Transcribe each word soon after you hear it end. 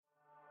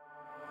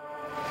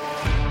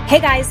Hey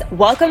guys,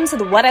 welcome to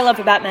the What I Love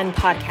About Men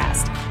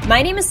podcast.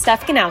 My name is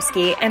Steph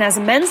Ganowski, and as a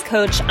men's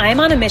coach, I'm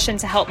on a mission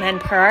to help men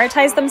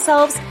prioritize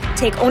themselves,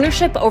 take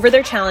ownership over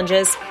their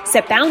challenges,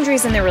 set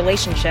boundaries in their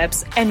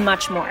relationships, and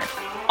much more,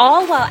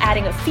 all while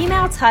adding a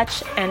female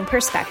touch and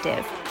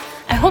perspective.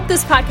 I hope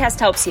this podcast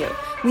helps you.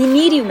 We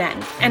need you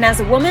men, and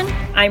as a woman,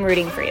 I'm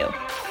rooting for you.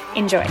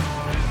 Enjoy.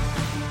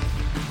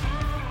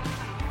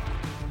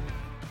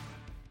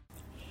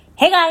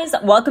 Hey guys,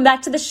 welcome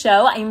back to the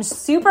show. I'm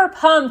super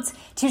pumped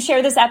to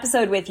share this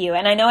episode with you.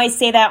 And I know I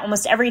say that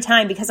almost every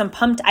time because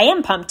I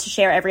am pumped to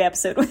share every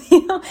episode with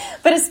you,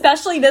 but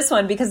especially this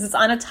one because it's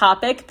on a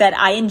topic that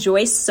I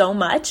enjoy so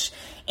much.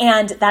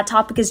 And that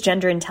topic is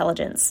gender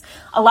intelligence.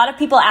 A lot of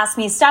people ask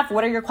me, Steph,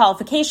 what are your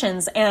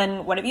qualifications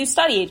and what have you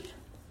studied?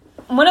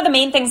 One of the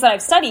main things that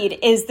I've studied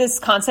is this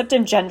concept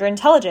of gender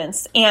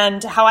intelligence.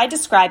 And how I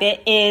describe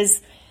it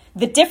is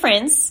the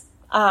difference,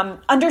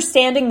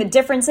 understanding the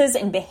differences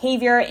in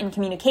behavior, in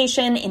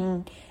communication,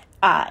 in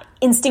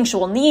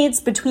instinctual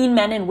needs between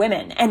men and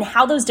women, and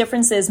how those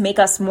differences make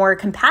us more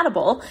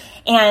compatible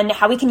and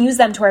how we can use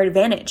them to our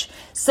advantage.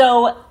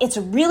 So it's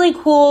a really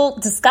cool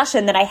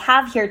discussion that I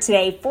have here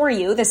today for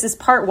you. This is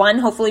part one.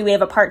 Hopefully we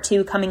have a part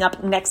two coming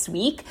up next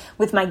week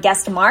with my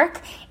guest,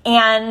 Mark.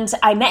 And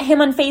I met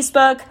him on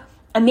Facebook.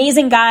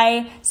 Amazing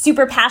guy,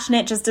 super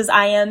passionate just as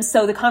I am.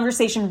 So the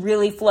conversation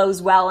really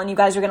flows well and you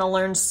guys are going to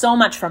learn so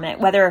much from it,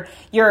 whether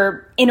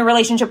you're in a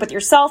relationship with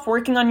yourself,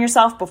 working on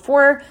yourself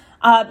before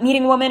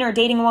meeting a woman or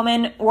dating a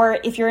woman, or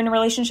if you're in a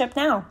relationship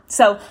now.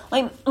 So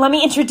let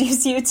me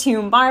introduce you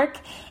to Mark,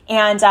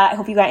 and I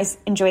hope you guys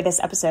enjoy this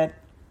episode.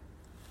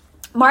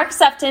 Mark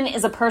Sephton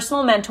is a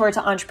personal mentor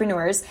to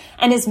entrepreneurs,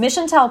 and his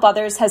mission to help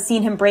others has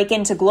seen him break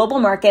into global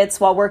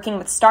markets while working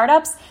with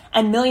startups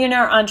and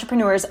millionaire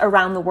entrepreneurs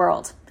around the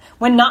world.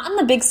 When not on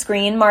the big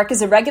screen, Mark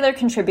is a regular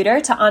contributor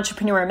to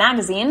Entrepreneur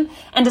Magazine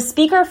and a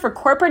speaker for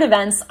corporate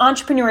events,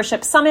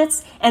 entrepreneurship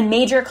summits, and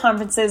major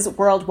conferences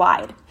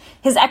worldwide.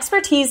 His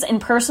expertise in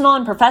personal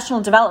and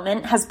professional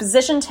development has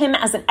positioned him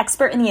as an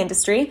expert in the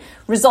industry,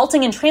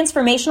 resulting in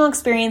transformational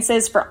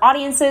experiences for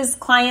audiences,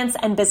 clients,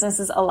 and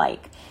businesses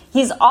alike.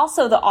 He's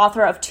also the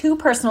author of 2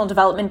 personal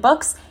development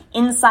books,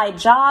 Inside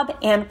Job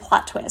and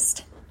Plot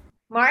Twist.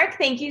 Mark,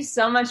 thank you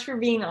so much for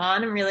being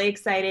on. I'm really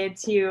excited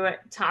to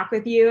talk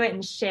with you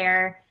and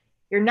share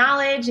your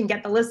knowledge and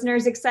get the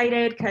listeners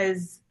excited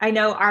because I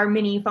know our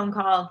mini phone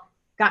call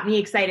got me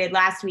excited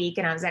last week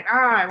and I was like,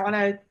 I want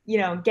to,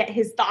 get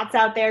his thoughts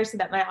out there so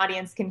that my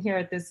audience can hear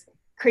what this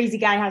crazy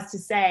guy has to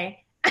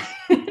say.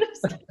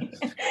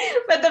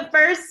 But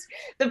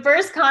the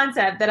first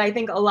concept that I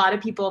think a lot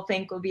of people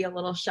think will be a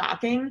little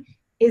shocking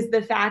is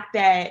the fact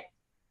that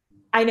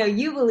I know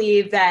you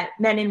believe that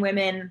men and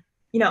women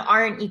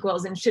aren't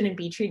equals and shouldn't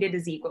be treated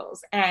as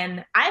equals.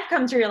 And I've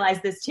come to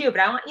realize this too, but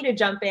I want you to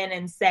jump in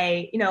and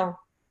say,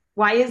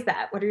 why is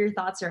that? What are your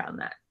thoughts around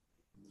that?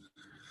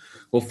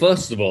 Well,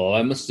 first of all,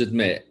 I must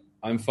admit,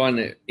 I'm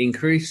finding it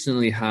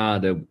increasingly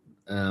harder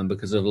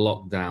because of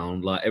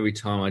lockdown. Like every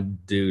time I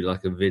do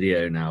like a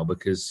video now,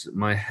 because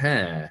my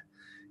hair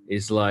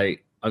is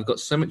like, I've got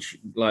so much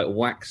like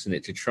wax in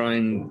it to try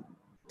and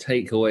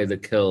take away the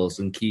curls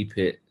and keep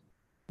it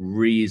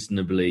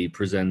reasonably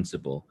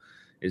presentable.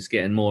 It's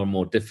getting more and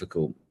more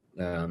difficult.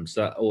 So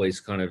that always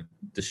kind of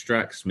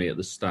distracts me at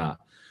the start.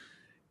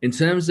 In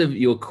terms of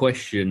your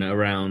question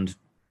around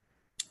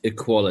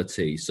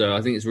equality, so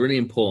I think it's really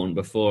important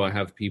before I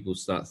have people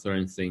start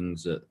throwing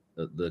things at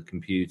the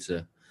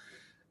computer.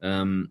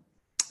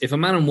 If a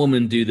man and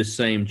woman do the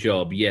same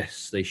job,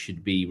 yes, they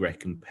should be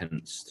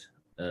recompensed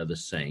the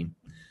same.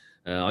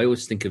 I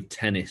always think of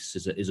tennis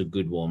as a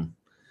good one.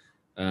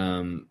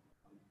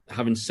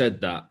 Having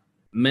said that,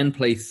 men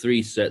play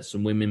 3 sets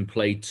and women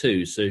play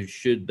 2. So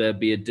should there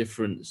be a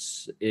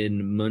difference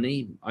in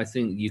money? I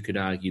think you could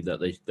argue that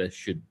there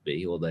should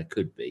be, or there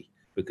could be,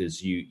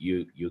 because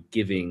you're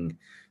giving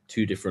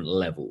 2 different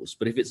levels.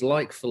 But if it's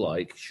like for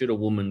like, should a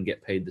woman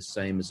get paid the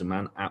same as a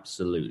man?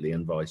 Absolutely,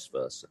 and vice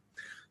versa.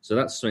 So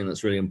that's something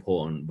that's really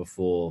important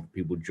before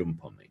people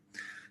jump on me.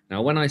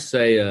 Now, when I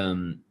say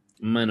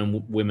men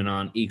and women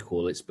aren't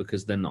equal, it's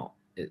because they're not.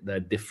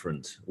 They're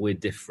different. We're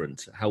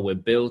different. How we're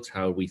built,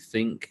 how we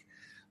think,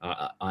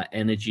 our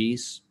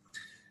energies.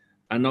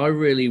 And I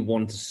really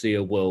want to see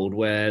a world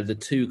where the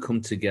 2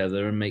 come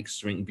together and make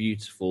something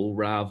beautiful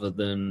rather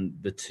than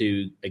the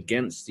 2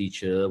 against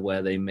each other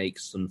where they make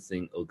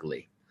something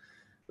ugly.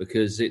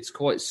 Because it's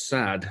quite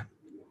sad,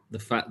 the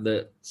fact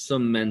that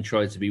some men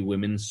try to be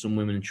women, some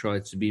women try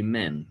to be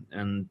men.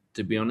 And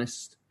to be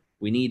honest,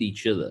 we need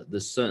each other.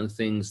 There's certain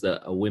things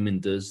that a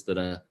woman does that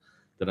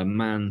a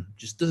man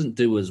just doesn't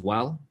do as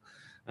well,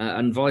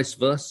 and vice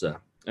versa.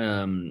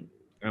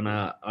 And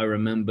I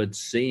remembered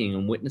seeing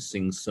and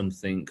witnessing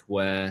something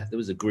where there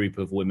was a group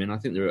of women. I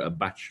think they were at a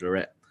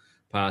bachelorette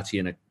party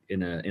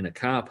in a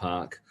car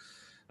park,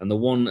 and the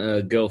one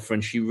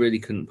girlfriend, she really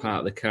couldn't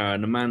park the car,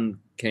 and a man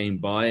came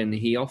by and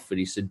he offered.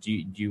 He said, "Do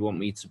you want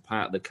me to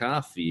park the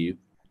car for you?"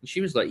 And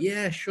she was like,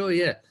 "Yeah, sure,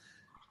 yeah."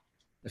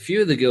 a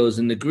few of the girls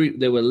in the group,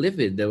 they were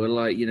livid. They were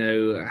like,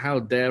 how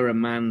dare a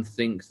man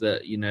think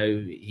that,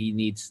 he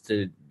needs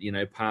to,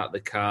 park the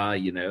car,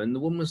 and the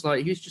woman was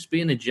like, he's just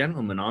being a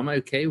gentleman. I'm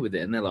okay with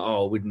it. And they're like,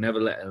 oh, we'd never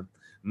let a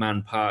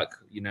man park,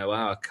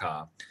 our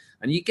car.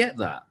 And you get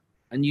that.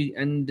 And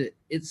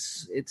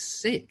it's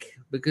sick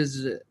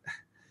because,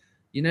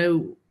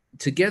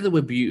 together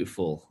we're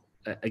beautiful.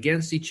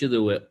 Against each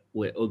other,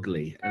 we're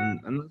ugly.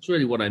 And that's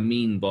really what I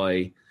mean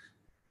by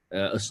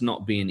us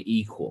not being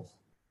equal.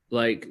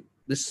 Like,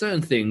 there's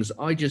certain things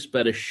I just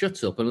better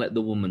shut up and let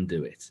the woman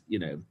do it,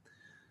 And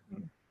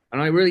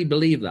I really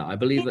believe that. I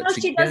believe that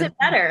she does it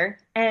better,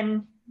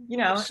 and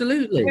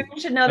absolutely, women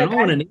should know that. I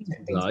want an easy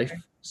life,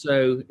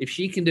 so if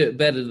she can do it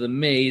better than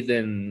me,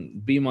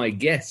 then be my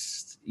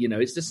guest.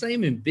 It's the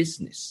same in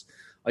business.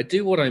 I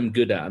do what I'm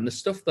good at, and the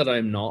stuff that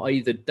I'm not, I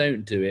either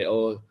don't do it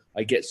or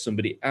I get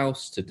somebody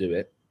else to do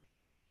it,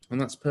 and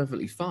that's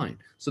perfectly fine.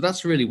 So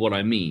that's really what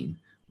I mean.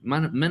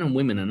 Men and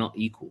women are not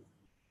equal.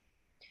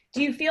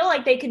 Do you feel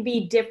like they could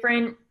be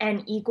different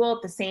and equal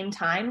at the same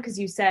time? Because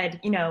you said,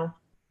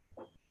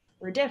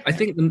 we're different. I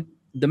think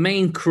the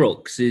main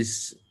crux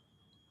is,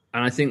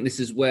 and I think this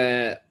is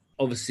where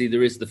obviously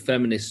there is the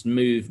feminist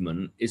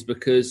movement, is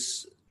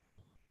because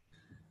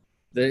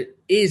there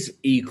is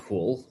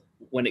equal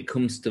when it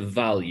comes to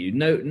value.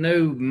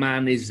 No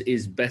man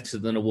is better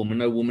than a woman.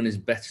 No woman is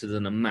better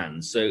than a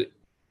man. So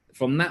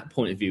from that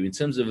point of view, in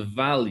terms of a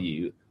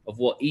value of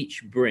what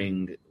each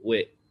bring,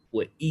 we're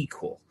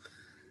equal.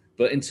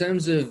 But in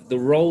terms of the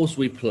roles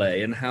we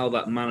play and how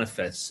that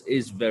manifests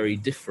is very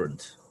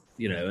different,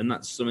 and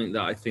that's something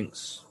that I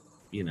think's,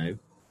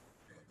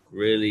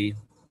 really,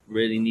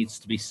 really needs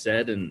to be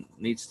said and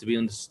needs to be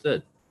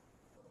understood.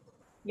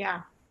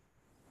 Yeah.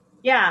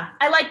 Yeah.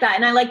 I like that.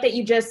 And I like that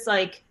you just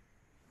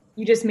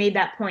made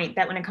that point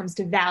that when it comes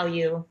to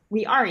value,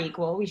 we are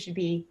equal. We should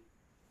be,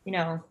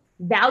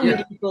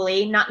 valued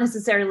equally, not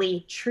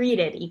necessarily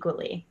treated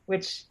equally,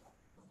 which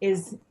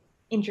is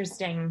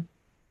interesting.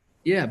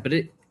 Yeah, but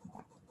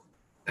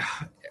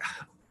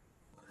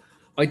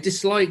I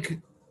dislike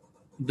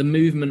the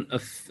movement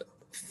of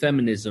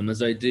feminism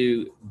as I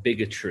do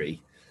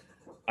bigotry.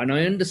 And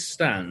I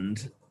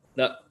understand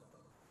that,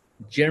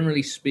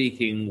 generally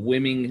speaking,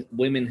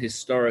 women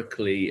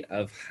historically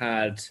have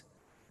had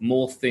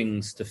more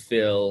things to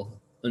feel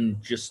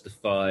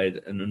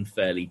unjustified and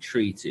unfairly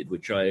treated,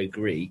 which I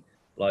agree.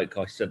 Like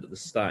I said at the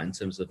start, in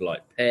terms of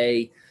like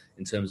pay,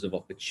 in terms of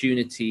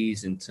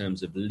opportunities, in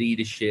terms of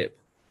leadership.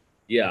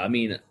 Yeah, I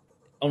mean,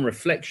 on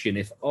reflection,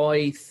 if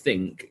I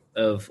think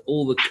of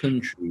all the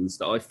countries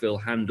that I feel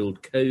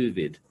handled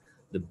COVID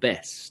the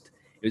best,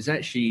 it was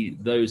actually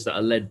those that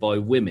are led by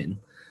women.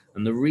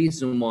 And the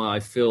reason why I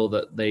feel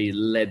that they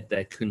led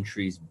their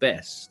countries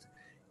best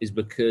is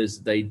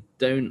because they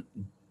don't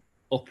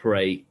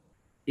operate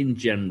in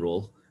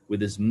general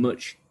with as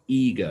much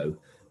ego.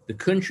 The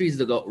countries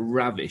that got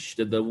ravished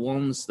are the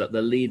ones that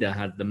the leader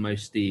had the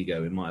most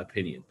ego, in my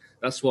opinion.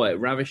 That's why it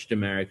ravished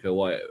America,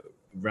 why it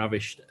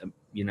ravished,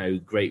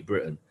 Great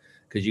Britain,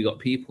 because you got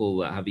people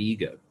that have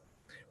ego.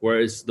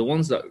 Whereas the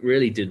ones that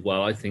really did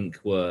well, I think,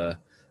 were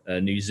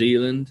New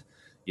Zealand.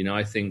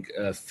 I think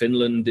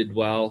Finland did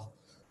well,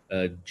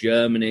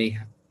 Germany,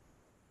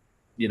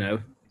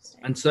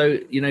 and so,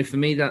 for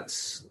me, that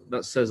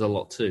says a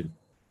lot too.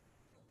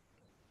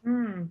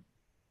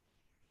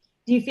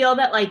 Do you feel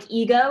that like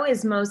ego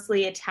is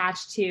mostly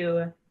attached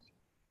to,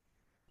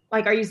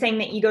 like, are you saying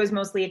that ego is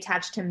mostly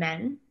attached to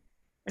men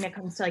when it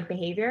comes to like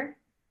behavior?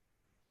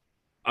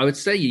 I would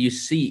say you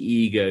see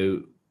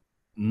ego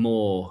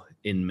more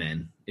in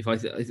men. If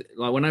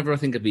like whenever I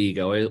think of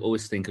ego, I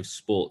always think of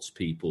sports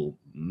people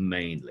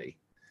mainly.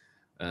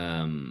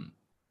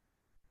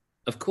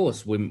 Of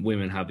course,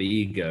 women have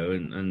ego,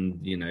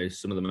 and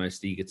some of the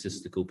most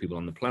egotistical people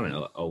on the planet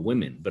are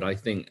women. But I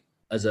think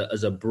as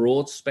a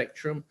broad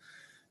spectrum,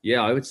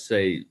 yeah, I would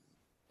say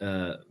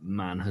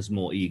man has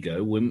more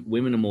ego.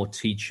 Women are more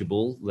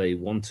teachable. They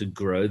want to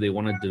grow. They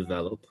want to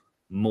develop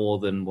more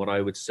than what I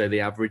would say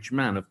the average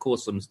man. Of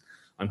course,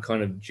 I'm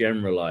kind of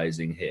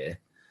generalizing here.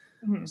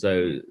 Mm-hmm.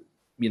 So,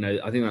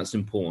 I think that's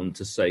important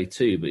to say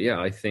too. But yeah,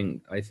 I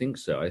think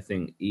so. I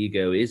think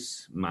ego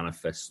is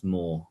manifest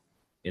more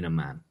in a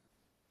man.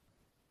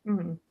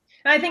 Mm-hmm. And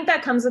I think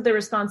that comes with the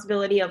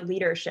responsibility of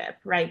leadership,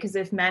 right? Because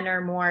if men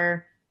are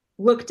more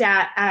looked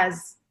at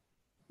as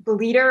the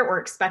leader or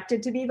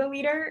expected to be the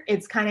leader,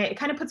 it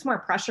kind of puts more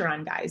pressure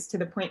on guys to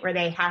the point where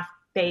they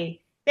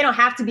don't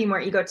have to be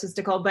more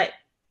egotistical, but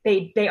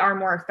they are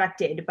more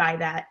affected by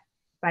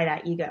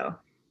that ego,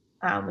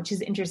 which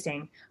is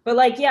interesting. But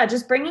like, yeah,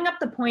 just bringing up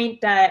the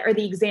point or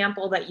the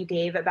example that you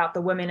gave about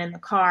the women in the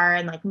car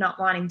and like not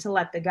wanting to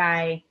let the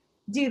guy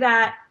do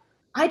that.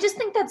 I just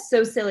think that's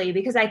so silly,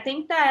 because I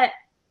think that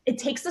it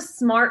takes a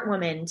smart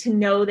woman to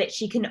know that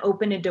she can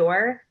open a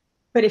door,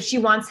 but if she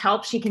wants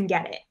help, she can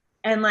get it.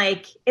 And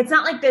like, it's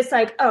not like this,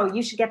 like, oh,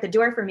 you should get the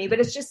door for me, but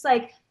it's just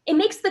like, it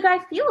makes the guy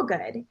feel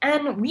good.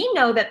 And we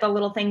know that the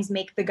little things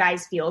make the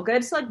guys feel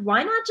good. So like,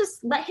 why not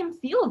just let him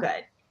feel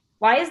good?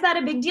 Why is that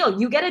a big deal?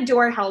 You get a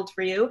door held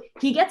for you.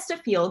 He gets to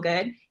feel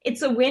good.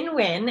 It's a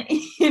win-win.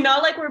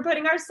 Like we're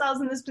putting ourselves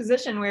in this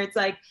position where it's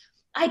like,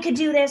 I could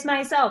do this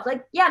myself.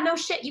 Like, yeah, no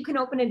shit. You can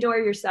open a door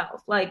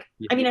yourself. Like,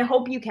 I mean, I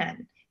hope you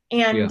can.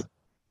 And,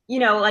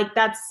 like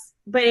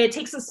but it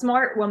takes a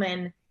smart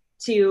woman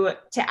to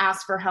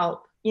ask for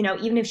help,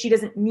 even if she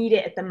doesn't need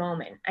it at the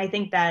moment. I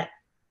think that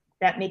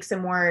makes a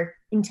more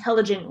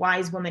intelligent,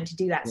 wise woman to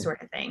do that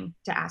sort of thing,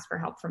 to ask for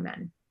help from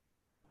men.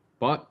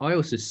 But I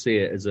also see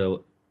it as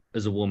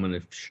a woman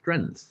of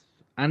strength.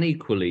 And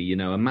equally,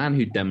 a man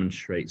who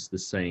demonstrates the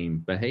same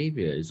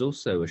behavior is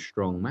also a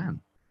strong man.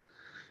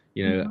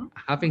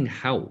 Having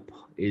help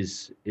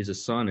is a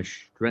sign of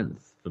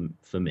strength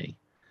for me.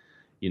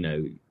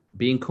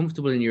 Being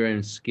comfortable in your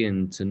own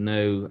skin to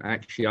know,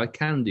 actually, I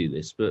can do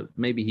this, but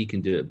maybe he can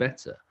do it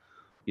better.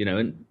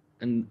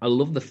 And I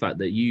love the fact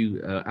that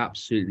you are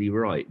absolutely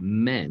right.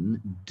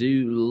 Men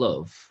do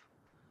love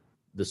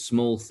the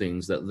small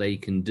things that they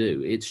can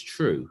do. It's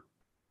true.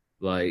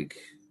 Like,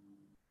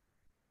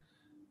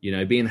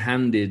 being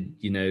handed,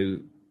 I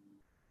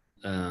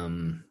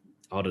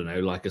don't know,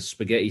 like a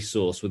spaghetti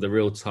sauce with a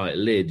real tight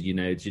lid,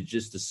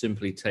 just to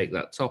simply take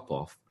that top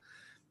off.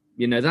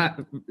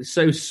 That is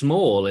so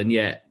small,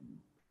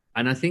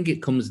 and I think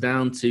it comes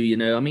down to,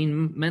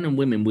 men and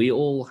women, we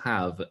all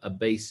have a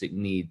basic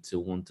need to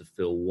want to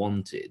feel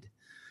wanted.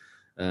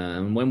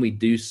 And when we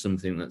do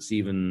something that's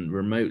even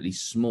remotely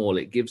small,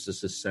 it gives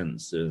us a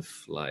sense of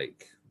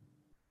like,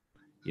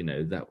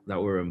 that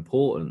we're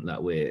important,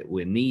 that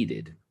we're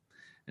needed.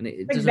 And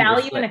it doesn't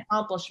value and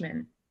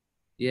accomplishment.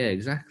 Yeah,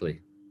 exactly.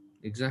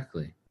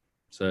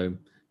 So,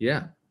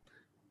 yeah,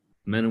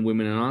 men and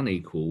women aren't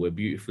equal. We're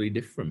beautifully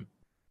different.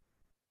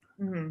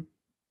 Mm-hmm.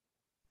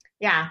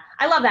 Yeah,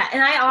 I love that.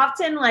 And I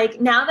often,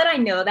 now that I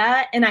know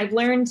that, and I've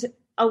learned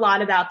a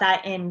lot about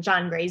that in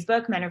John Gray's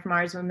book, Men Are From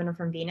Mars, Women Are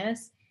From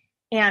Venus.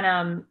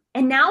 And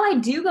now I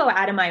do go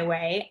out of my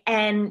way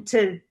and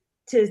to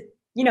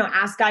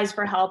ask guys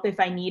for help if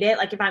I need it.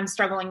 Like if I'm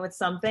struggling with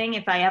something,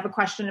 if I have a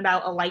question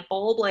about a light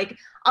bulb,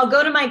 I'll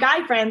go to my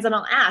guy friends and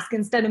I'll ask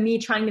instead of me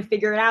trying to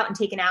figure it out and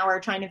take an hour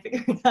trying to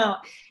figure it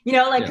out,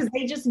 because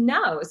they just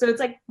know. So it's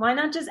like, why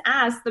not just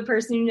ask the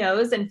person who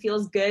knows and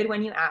feels good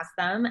when you ask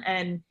them?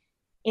 And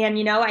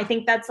I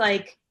think that's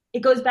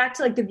it goes back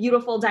to the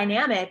beautiful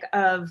dynamic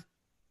of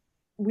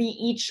we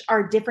each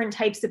are different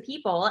types of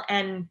people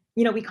and,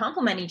 we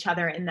complement each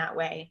other in that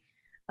way.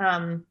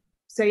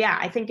 So yeah,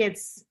 I think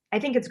it's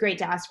great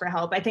to ask for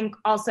help. I think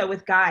also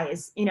with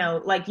guys,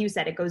 like you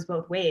said, it goes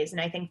both ways.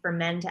 And I think for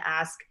men to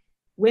ask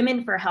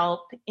women for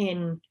help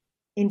in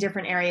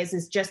different areas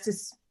is just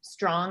as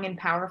strong and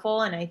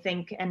powerful. And I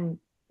think,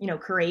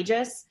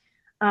 courageous.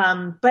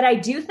 But I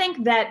do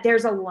think that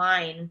there's a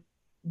line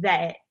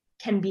that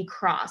can be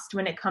crossed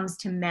when it comes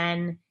to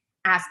men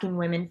asking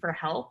women for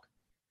help.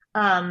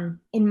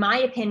 In my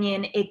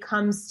opinion, it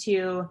comes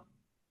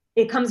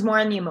more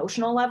on the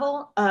emotional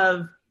level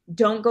of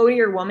don't go to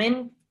your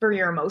woman for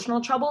your emotional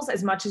troubles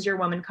as much as your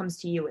woman comes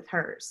to you with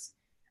hers.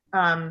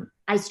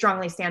 I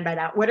strongly stand by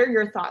that. What are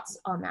your thoughts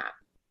on that?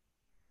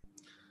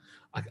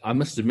 I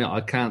must admit,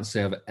 I can't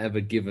say I've ever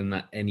given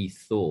that any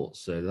thought.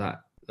 So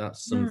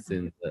that's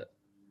something that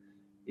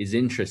is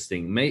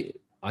interesting.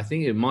 I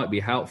think it might be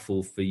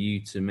helpful for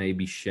you to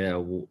maybe share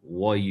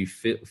why you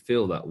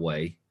feel that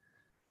way,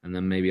 and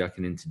then maybe I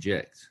can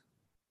interject.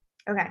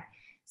 Okay.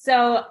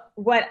 So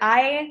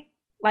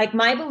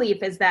my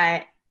belief is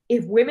that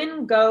if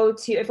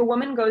a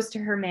woman goes to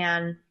her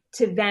man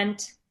to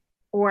vent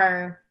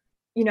or,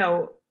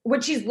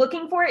 what she's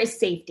looking for is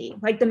safety.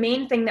 The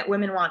main thing that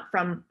women want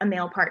from a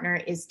male partner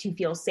is to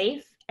feel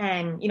safe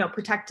and,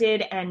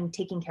 protected and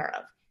taken care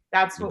of.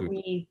 That's what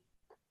we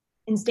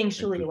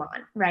instinctually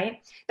want, right?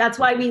 That's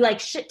why we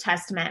shit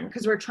test men,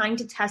 because we're trying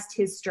to test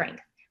his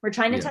strength. We're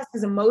trying to test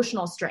his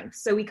emotional strength.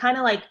 So we kind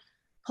of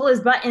pull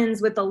his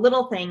buttons with the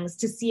little things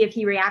to see if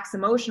he reacts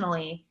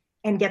emotionally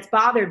and gets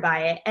bothered by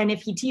it. And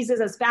if he teases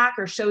us back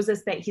or shows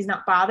us that he's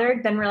not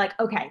bothered, then we're like,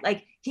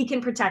 okay, he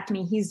can protect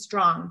me. He's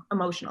strong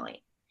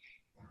emotionally.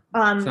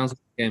 Sounds like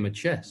a game of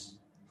chess.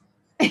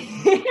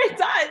 It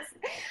does.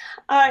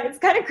 It's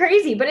kind of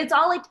crazy, but it's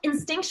all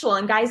instinctual.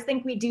 And guys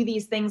think we do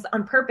these things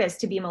on purpose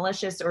to be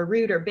malicious or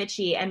rude or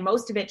bitchy. And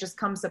most of it just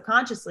comes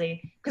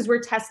subconsciously because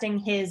we're testing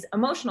his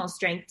emotional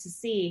strength to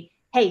see,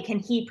 hey, can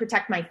he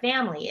protect my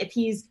family? If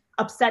he's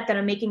upset that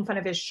I'm making fun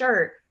of his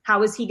shirt,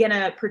 how is he going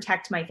to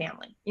protect my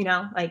family?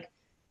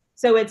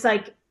 So it's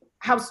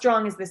how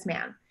strong is this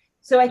man?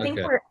 So I think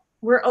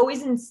we're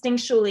always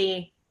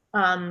instinctually,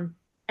 and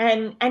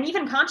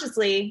even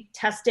consciously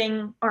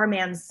testing our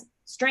man's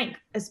strength,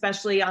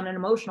 especially on an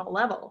emotional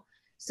level.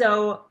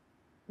 So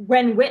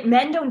when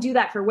men don't do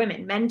that for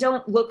women, men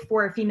don't look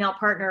for a female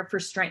partner for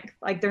strength.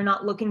 They're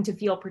not looking to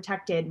feel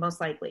protected,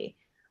 most likely.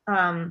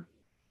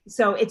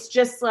 So it's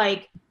just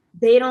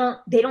they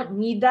don't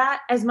need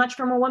that as much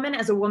from a woman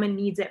as a woman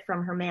needs it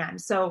from her man.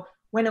 So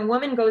when a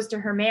woman goes to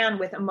her man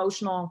with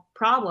emotional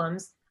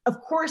problems,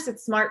 of course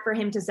it's smart for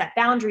him to set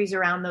boundaries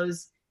around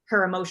those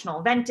her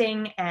emotional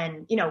venting.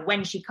 And,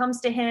 when she comes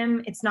to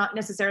him, it's not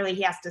necessarily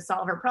he has to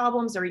solve her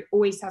problems or he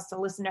always has to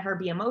listen to her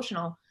be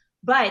emotional,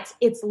 but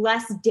it's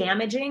less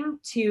damaging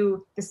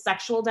to the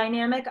sexual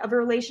dynamic of a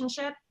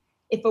relationship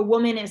if a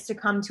woman is to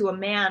come to a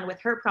man with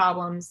her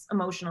problems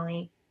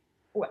emotionally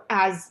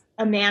as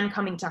a man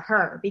coming to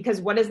her.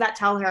 Because what does that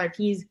tell her if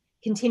he's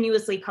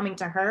continuously coming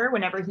to her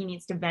whenever he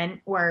needs to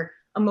vent or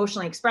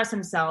emotionally express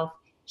himself?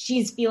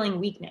 She's feeling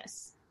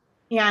weakness.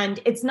 And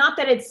it's not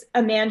that it's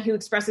a man who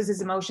expresses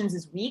his emotions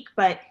is weak,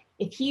 but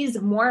if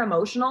he's more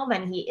emotional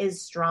than he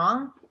is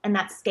strong and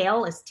that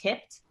scale is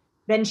tipped,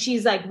 then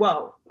she's like,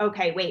 whoa,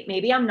 okay, wait,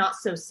 maybe I'm not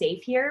so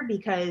safe here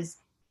because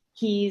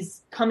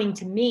he's coming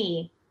to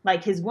me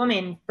like his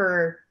woman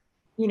for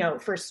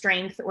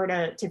strength or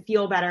to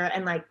feel better.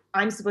 And like,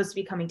 I'm supposed to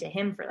be coming to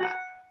him for that.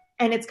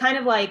 And it's kind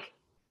of like,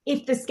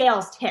 if the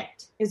scale's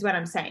tipped is what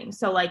I'm saying.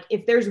 So like,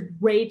 if there's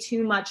way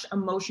too much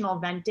emotional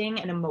venting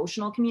and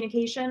emotional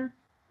communication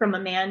from a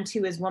man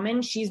to his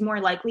woman, she's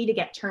more likely to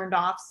get turned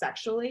off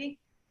sexually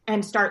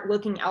and start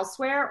looking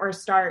elsewhere, or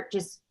start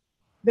just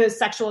the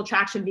sexual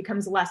attraction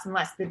becomes less and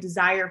less. The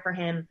desire for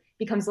him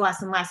becomes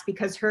less and less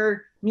because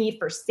her need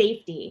for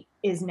safety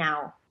is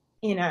now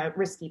in a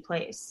risky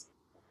place.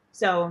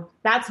 So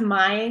that's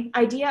my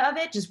idea of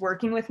it, just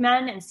working with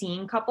men and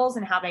seeing couples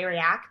and how they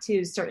react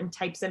to certain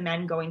types of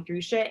men going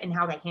through shit and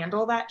how they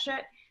handle that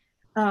shit.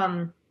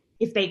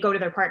 If they go to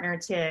their partner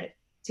to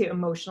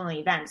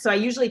emotionally vent. So I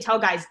usually tell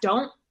guys,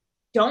 don't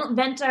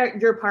vent to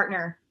your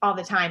partner all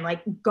the time.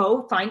 Like,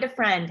 go find a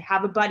friend,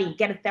 have a buddy,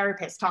 get a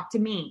therapist, talk to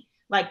me.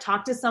 Like,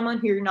 talk to someone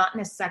who you're not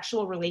in a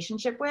sexual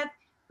relationship with,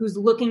 who's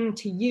looking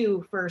to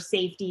you for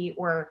safety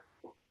or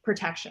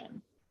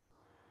protection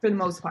for the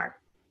most part.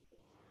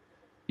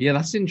 Yeah,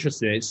 that's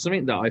interesting. It's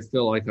something that I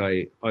feel like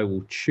I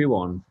will chew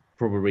on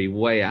probably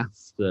way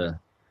after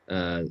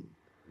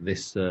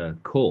this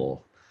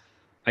call.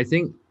 I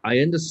think I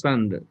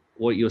understand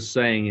what you're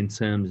saying in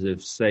terms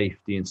of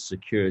safety and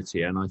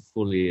security, and I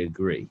fully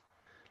agree.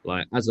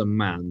 Like, as a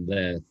man,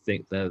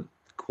 they're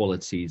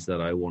qualities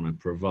that I want to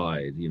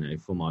provide,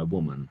 for my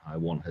woman. I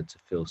want her to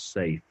feel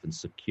safe and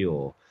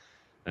secure.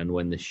 And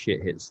when the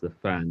shit hits the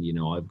fan,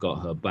 I've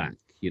got her back,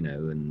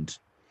 and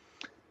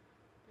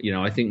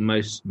I think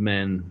most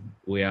men,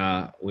 we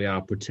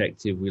are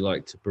protective. We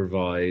like to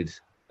provide.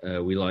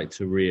 We like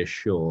to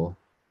reassure.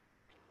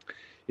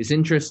 It's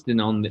interesting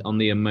on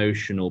the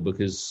emotional,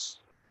 because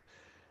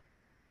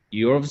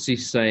you're obviously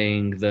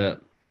saying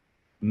that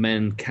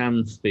men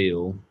can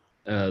feel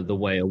the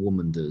way a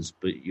woman does,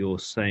 but you're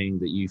saying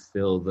that you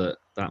feel that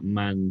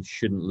man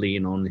shouldn't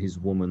lean on his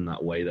woman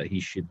that way, that he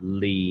should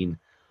lean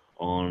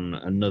on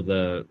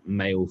another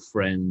male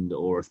friend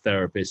or a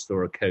therapist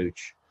or a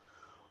coach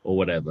or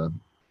whatever.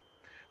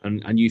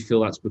 And you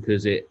feel that's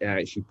because it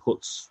actually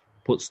puts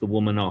the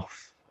woman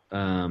off.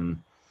 Why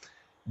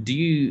do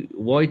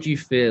you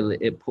feel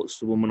it puts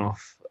the woman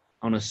off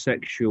on a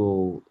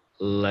sexual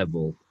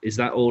level? Is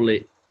that all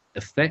it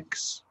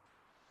affects,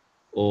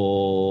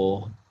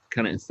 or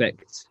can it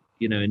affect,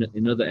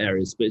 in other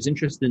areas? But it's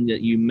interesting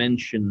that you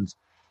mentioned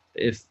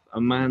if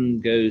a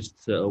man goes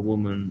to a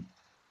woman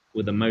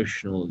with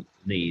emotional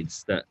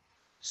needs, that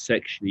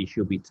sexually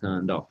she'll be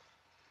turned off.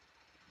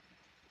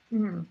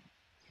 Mm-hmm.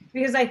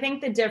 Because I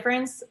think the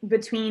difference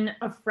between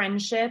a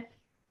friendship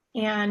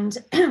and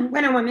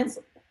when a woman's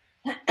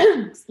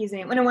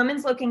when a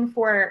woman's looking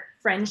for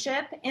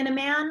friendship in a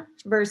man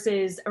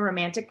versus a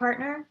romantic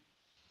partner,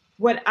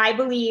 what I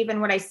believe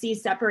and what I see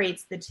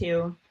separates the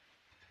two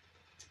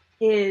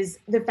is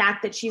the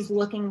fact that she's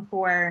looking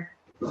for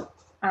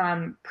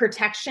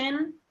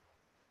protection.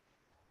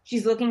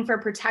 She's looking for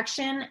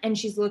protection, and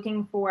she's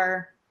looking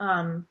for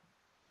a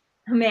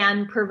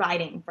man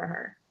providing for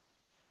her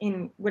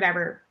in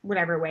whatever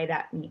way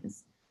that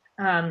means.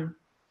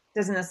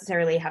 Doesn't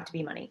necessarily have to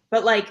be money,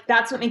 but like,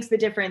 that's what makes the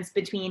difference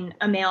between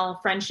a male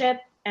friendship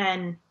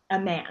and a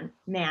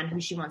man who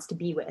she wants to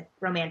be with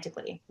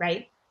romantically,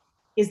 right?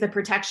 Is the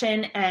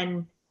protection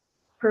and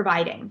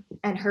providing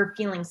and her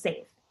feeling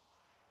safe.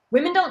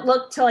 Women don't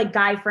look to like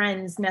guy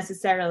friends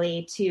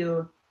necessarily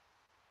to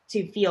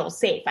feel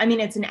safe. I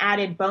mean, it's an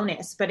added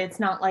bonus, but it's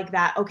not like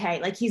that.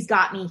 Okay, like, he's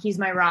got me, he's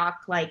my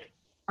rock. Like,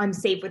 I'm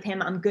safe with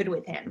him. I'm good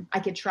with him. I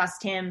could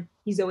trust him.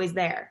 He's always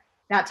there.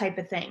 That type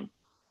of thing.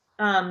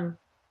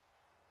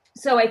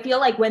 So I feel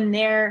like when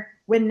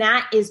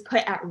that is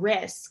put at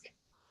risk,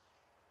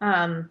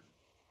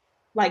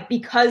 like,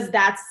 because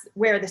that's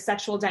where the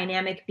sexual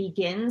dynamic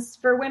begins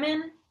for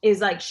women, is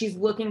like, she's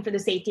looking for the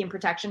safety and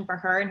protection for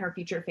her and her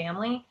future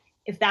family.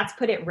 If that's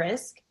put at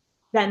risk,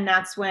 then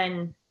that's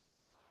when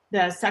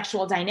the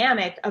sexual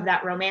dynamic of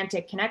that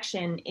romantic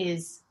connection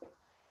is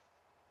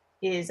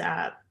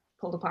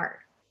pulled apart.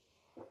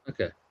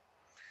 Okay.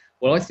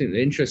 Well, I think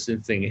the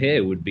interesting thing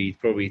here would be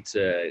probably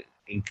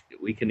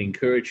we can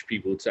encourage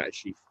people to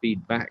actually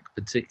feed back,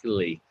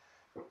 particularly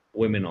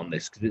women, on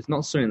this, because it's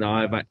not something that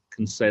I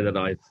can say that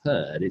I've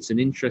heard. It's an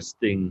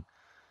interesting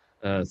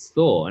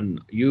thought,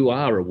 and you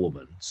are a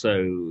woman,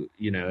 so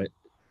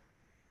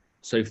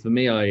So for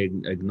me, I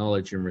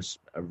acknowledge and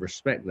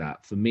respect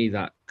that. For me,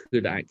 that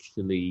could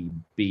actually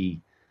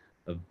be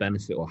of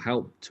benefit or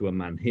help to a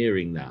man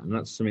hearing that, and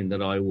that's something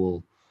that I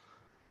will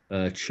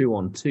chew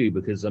on too.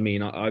 Because I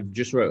mean, I've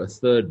just wrote a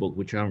third book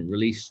which I haven't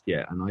released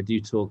yet, and I do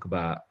talk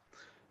about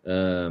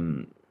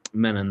um,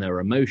 men and their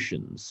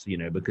emotions.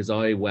 Because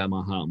I wear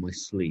my heart on my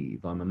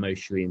sleeve. I'm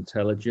emotionally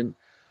intelligent.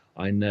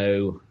 I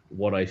know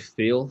what I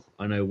feel.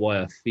 I know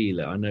why I feel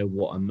it. I know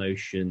what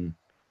emotion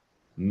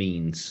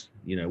means.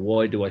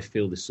 Why do I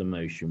feel this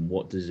emotion?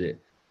 What does it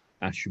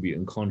attribute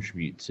and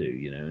contribute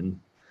to?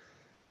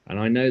 And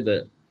I know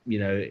that,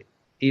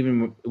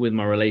 even with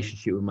my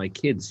relationship with my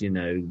kids,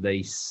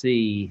 they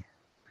see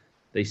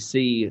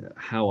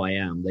how I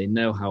am. They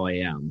know how I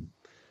am.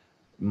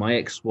 My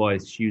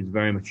ex-wife, she was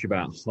very much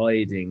about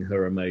hiding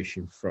her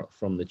emotion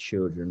from the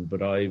children,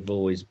 but I've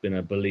always been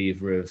a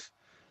believer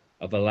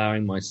of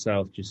allowing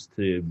myself just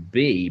to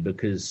be,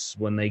 because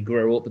when they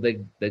grow up, they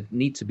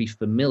need to be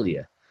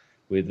familiar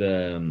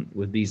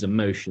with these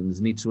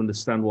emotions, need to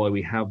understand why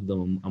we have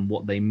them and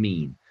what they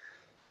mean.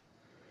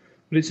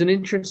 But it's an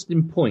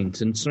interesting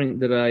point, and something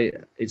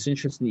that it's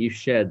interesting that you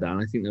shared that.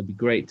 And I think that'd be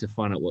great to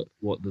find out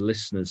what the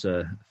listeners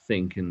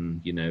think,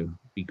 and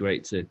be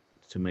great to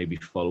maybe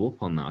follow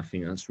up on that. I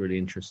think that's a really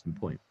interesting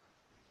point.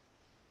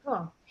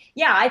 Cool.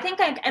 Yeah, I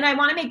think and I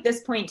want to make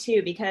this point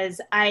too,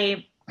 because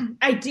I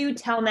do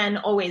tell men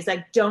always,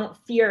 like, don't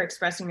fear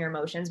expressing your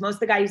emotions. Most of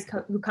the guys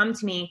who come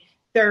to me,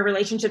 their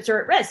relationships are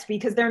at risk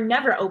because they're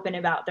never open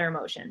about their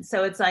emotions.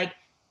 So it's like,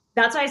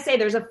 that's why I say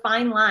there's a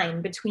fine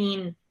line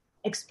between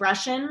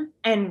expression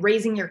and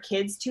raising your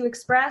kids to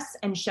express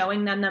and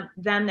showing them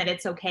that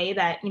it's okay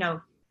that,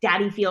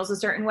 daddy feels a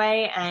certain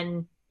way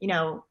and,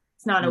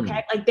 it's not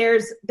okay. Like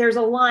there's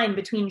a line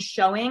between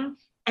showing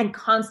and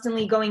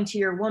constantly going to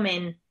your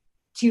woman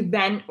to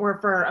vent or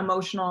for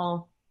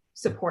emotional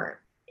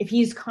support. If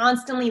he's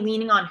constantly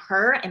leaning on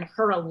her and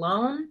her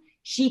alone,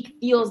 she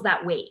feels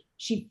that weight.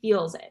 She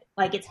feels it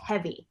like it's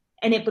heavy,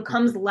 and it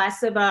becomes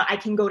less of a I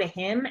can go to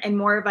him and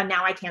more of a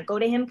now I can't go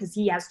to him because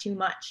he has too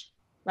much.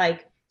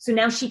 So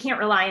now she can't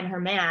rely on her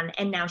man,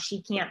 and now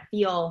she can't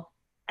feel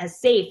as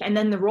safe. And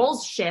then the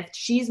roles shift.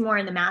 She's more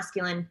in the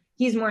masculine,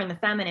 he's more in the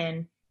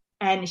feminine,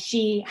 and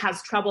she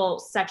has trouble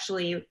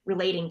sexually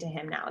relating to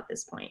him now at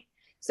this point.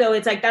 So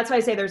it's like, that's why I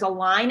say there's a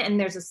line and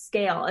there's a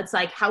scale. It's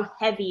like, how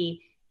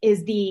heavy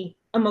is the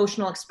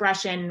emotional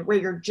expression where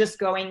you're just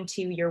going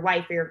to your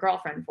wife or your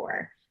girlfriend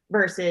for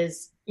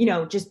versus,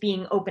 just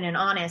being open and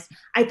honest.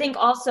 I think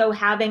also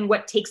having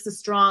what takes a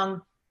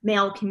strong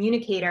male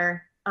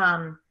communicator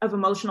of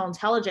emotional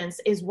intelligence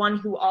is one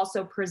who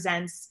also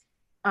presents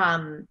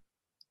a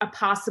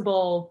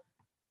possible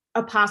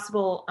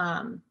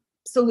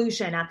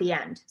solution at the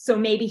end. So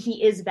maybe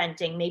he is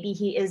venting, maybe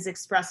he is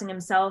expressing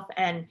himself,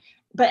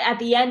 but at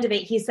the end of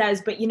it, he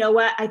says, but you know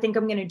what I think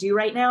I'm going to do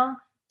right now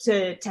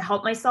to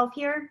help myself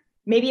here?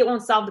 Maybe it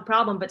won't solve the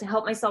problem, but to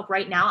help myself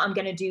right now, I'm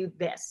going to do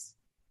this.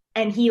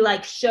 And he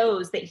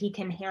shows that he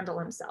can handle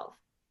himself.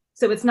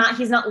 So he's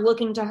not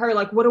looking to her,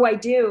 like, what do I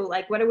do?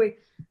 Like, what do we,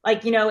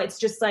 it's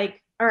just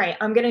like, all right,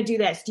 I'm going to do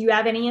this. Do you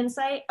have any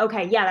insight?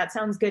 Okay. Yeah, that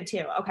sounds good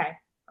too. Okay.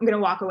 I'm going to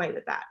walk away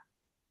with that.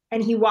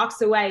 And he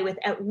walks away with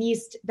at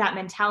least that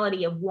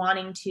mentality of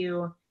wanting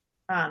to,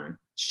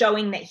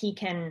 showing that he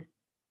can,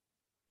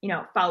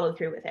 follow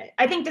through with it.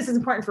 I think this is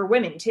important for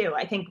women too.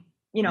 I think,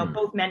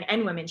 both men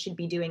and women should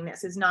be doing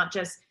this, is not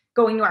just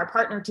going to our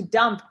partner to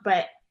dump,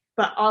 but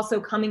also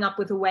coming up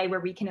with a way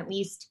where we can at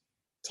least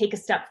take a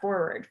step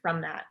forward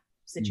from that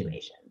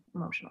situation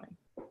emotionally.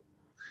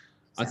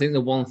 I think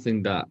the one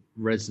thing that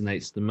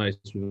resonates the most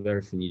with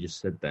everything you just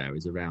said there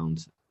is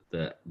around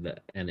the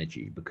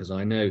energy, because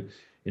I know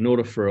in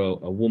order for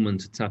a woman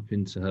to tap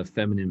into her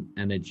feminine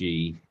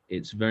energy,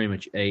 it's very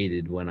much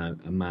aided when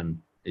a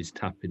man is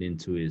tapping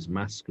into his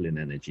masculine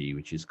energy,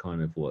 which is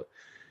kind of what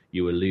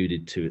you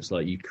alluded to. It's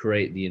like you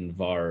create the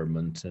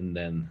environment, and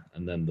then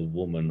the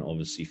woman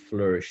obviously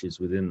flourishes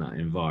within that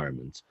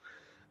environment.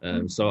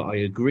 So I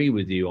agree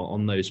with you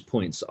on those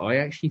points. I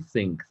actually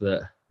think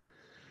that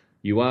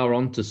you are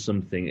onto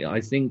something.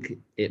 I think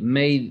it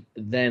may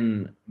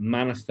then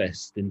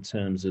manifest in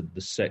terms of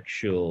the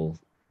sexual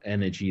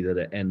energy that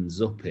it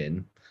ends up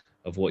in,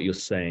 of what you're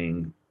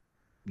saying.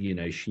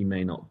 She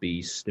may not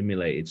be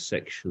stimulated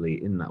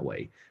sexually in that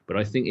way, but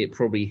I think it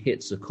probably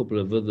hits a couple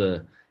of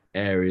other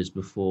areas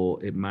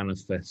before it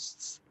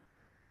manifests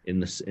in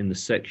the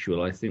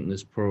sexual. I think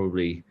there's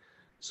probably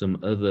some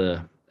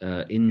other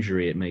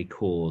injury it may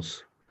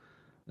cause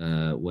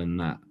when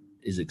that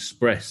is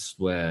expressed,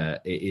 where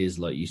it is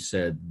like you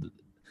said.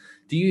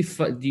 Do you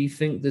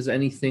think there's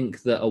anything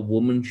that a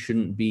woman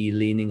shouldn't be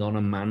leaning on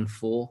a man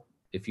for?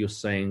 If you're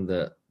saying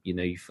that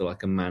you feel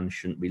like a man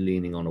shouldn't be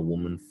leaning on a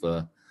woman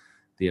for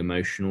the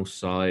emotional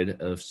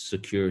side of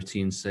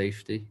security and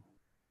safety?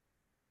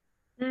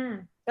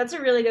 That's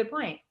a really good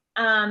point.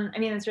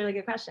 That's a really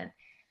good question.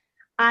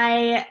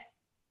 I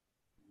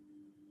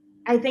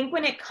think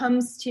when it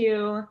comes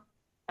to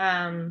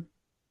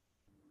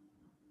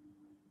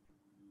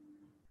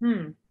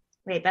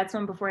wait, that's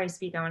one before I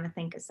speak. I want to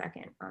think a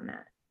second on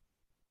that.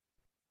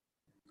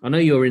 I know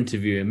you're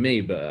interviewing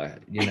me, but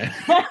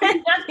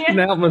I can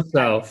help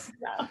myself.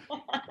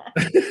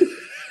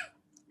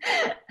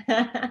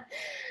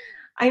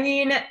 I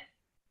mean,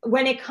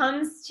 when it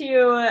comes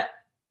to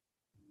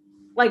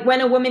like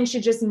when a woman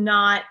should just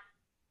not.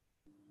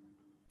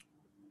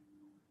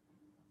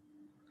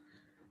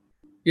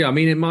 Yeah, I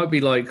mean, it might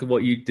be like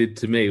what you did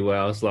to me, where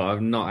I was like,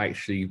 I've not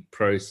actually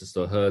processed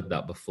or heard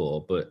that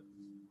before, but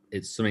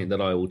it's something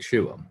that I will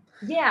chew on.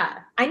 Yeah,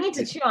 I need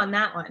to chew on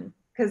that one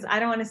because I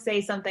don't want to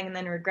say something and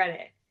then regret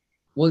it.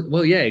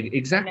 Well, yeah,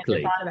 exactly.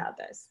 I never thought about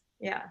this.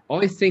 Yeah.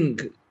 I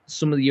think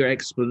some of your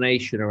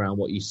explanation around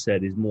what you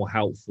said is more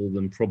helpful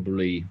than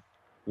probably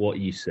what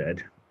you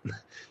said.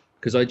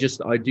 Because I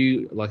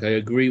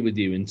agree with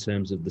you in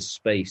terms of the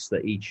space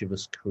that each of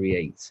us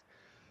create.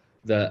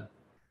 That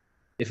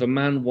if a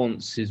man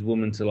wants his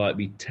woman to like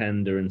be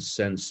tender and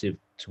sensitive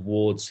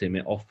towards him,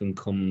 it often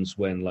comes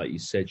when, like you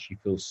said, she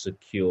feels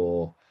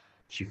secure,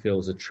 she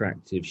feels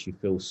attractive, she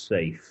feels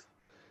safe.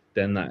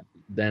 Then that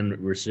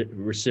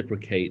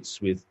reciprocates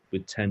with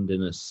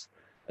tenderness,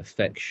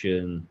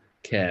 affection,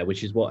 care,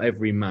 which is what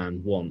every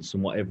man wants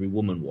and what every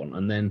woman wants.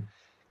 And then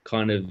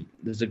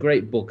there's a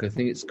great book, I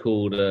think it's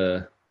called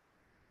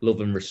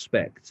Love and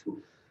Respect.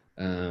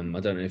 I don't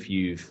know if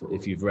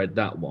you've read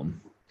that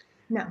one.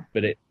 No.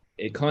 But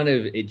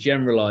it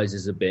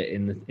generalizes a bit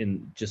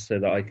in just so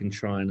that I can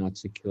try and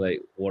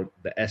articulate what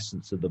the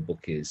essence of the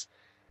book is.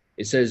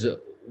 It says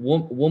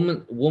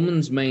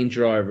woman's main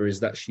driver is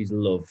that she's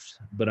loved,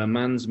 but a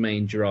man's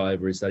main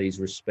driver is that he's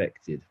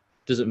respected.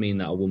 Doesn't mean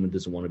that a woman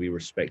doesn't want to be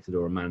respected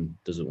or a man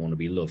doesn't want to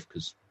be loved,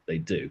 because they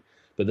do.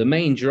 But the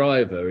main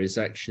driver is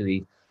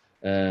actually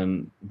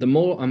the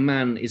more a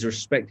man is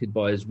respected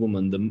by his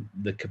woman,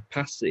 the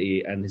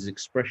capacity and his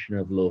expression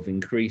of love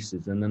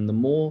increases, and then the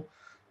more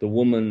the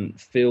woman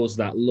feels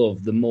that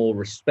love, the more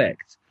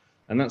respect,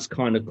 and that's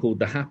kind of called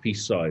the happy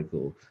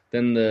cycle.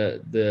 Then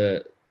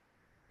the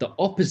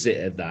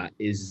opposite of that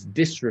is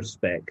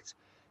disrespect.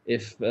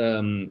 If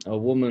a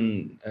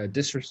woman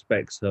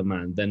disrespects her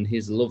man, then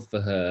his love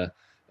for her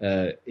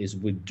is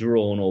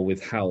withdrawn or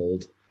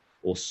withheld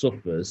or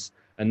suffers,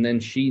 and then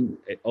she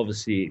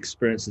obviously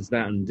experiences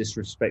that and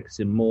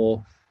disrespects him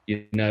more,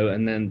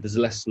 and then there's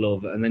less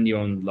love, and then you're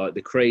on like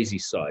the crazy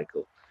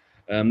cycle.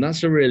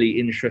 That's a really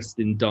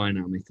interesting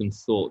dynamic and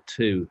thought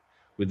too,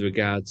 with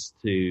regards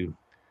to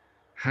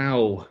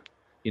how,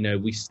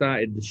 we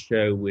started the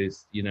show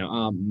with,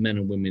 are men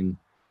and women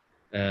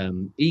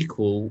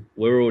equal?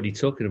 We're already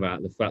talking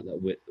about the fact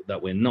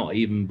that we're not,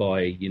 even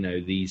by,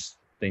 these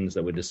things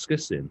that we're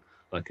discussing,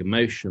 like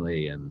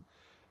emotionally and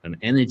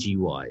energy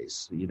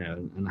wise,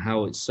 and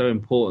how it's so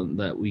important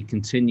that we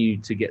continue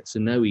to get to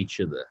know each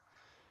other.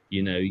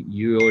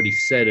 You already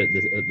said at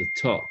the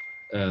top,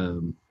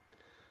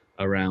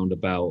 around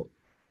about,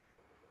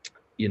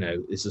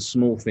 it's the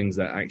small things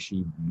that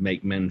actually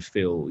make men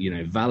feel,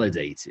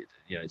 validated.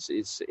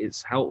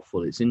 It's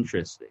helpful. It's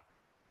interesting.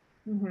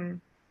 Mm-hmm.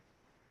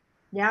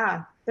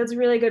 Yeah, that's a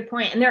really good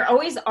point. And there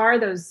always are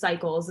those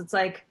cycles. It's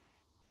like,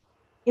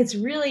 it's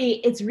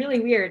really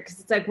weird because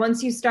it's like,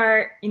 once you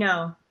start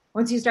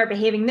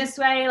behaving this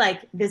way,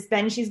 like this,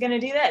 then she's going to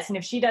do this. And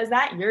if she does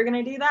that, you're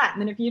going to do that.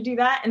 And then if you do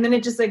that, and then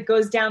it just like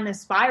goes down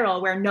this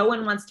spiral where no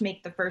one wants to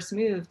make the first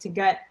move to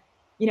get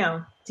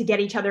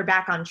each other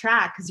back on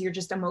track because you're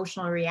just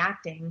emotionally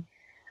reacting.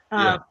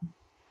 Yeah.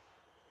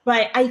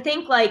 But I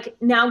think like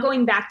now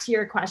going back to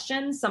your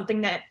question,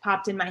 something that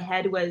popped in my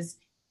head was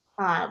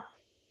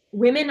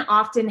women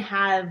often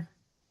have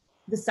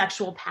the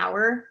sexual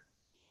power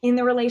in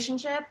the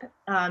relationship,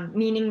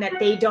 meaning that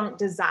they don't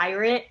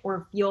desire it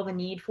or feel the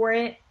need for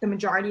it the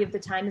majority of the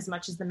time as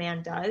much as the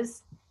man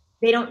does.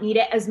 They don't need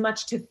it as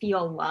much to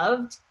feel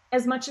loved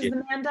as much as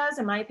the man does,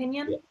 in my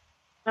opinion.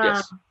 Yeah.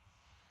 Yes.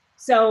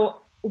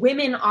 So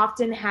women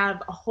often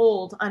have a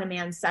hold on a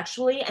man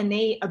sexually, and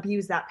they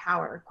abuse that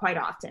power quite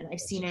often. I've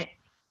seen it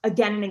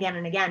again and again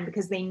and again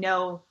because they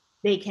know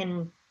they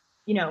can,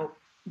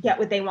 get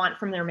what they want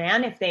from their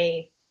man if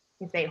they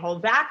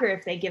hold back or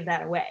if they give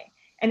that away.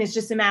 And it's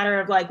just a matter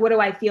of like, what do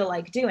I feel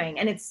like doing?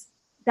 And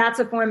that's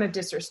a form of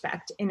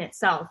disrespect in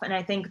itself. And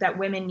I think that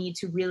women need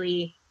to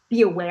really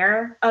be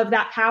aware of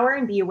that power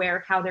and be aware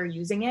of how they're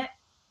using it.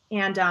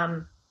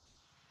 And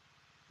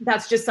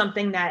that's just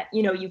something that,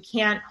 you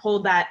can't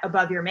hold that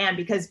above your man,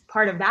 because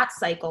part of that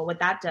cycle, what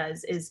that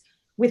does is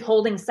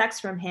withholding sex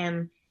from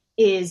him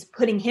is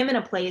putting him in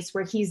a place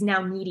where he's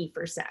now needy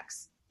for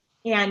sex.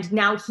 And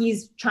now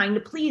he's trying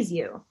to please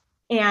you,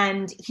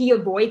 and he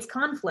avoids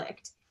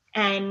conflict,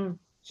 and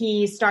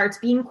he starts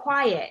being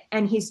quiet,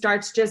 and he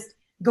starts just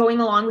going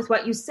along with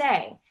what you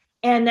say.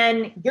 And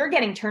then you're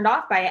getting turned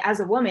off by it as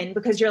a woman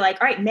because you're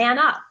like, all right, man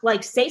up,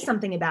 like say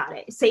something about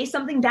it. Say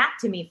something back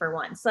to me for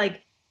once.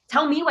 Like,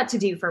 tell me what to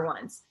do for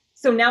once.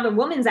 So now the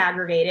woman's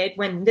aggravated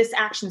when this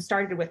action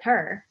started with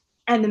her.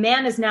 And the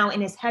man is now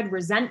in his head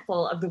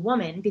resentful of the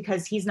woman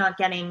because he's not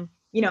getting,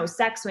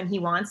 sex when he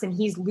wants, and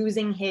he's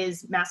losing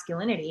his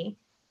masculinity.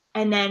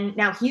 And then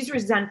now he's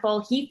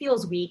resentful. He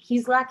feels weak.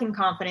 He's lacking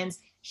confidence.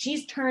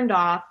 She's turned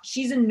off.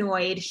 She's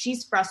annoyed.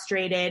 She's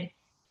frustrated.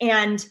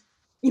 And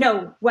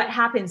what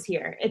happens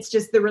here? It's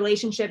just the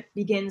relationship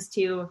begins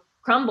to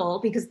crumble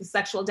because the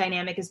sexual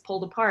dynamic is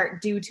pulled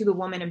apart due to the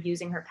woman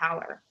abusing her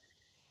power.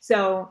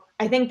 So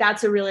I think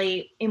that's a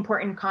really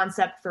important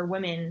concept for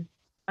women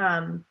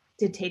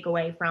to take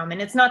away from.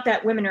 And it's not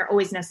that women are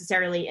always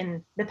necessarily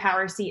in the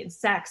power seat of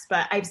sex,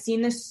 but I've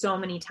seen this so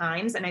many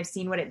times, and I've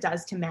seen what it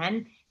does to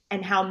men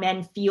and how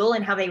men feel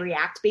and how they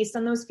react based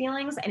on those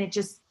feelings. And it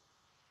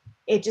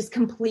just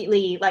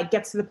completely like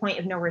gets to the point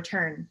of no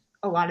return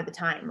a lot of the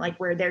time, like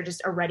where they're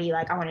just already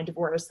like, I want a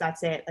divorce.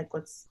 That's it. Like,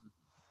 let's.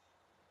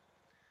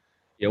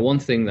 Yeah, one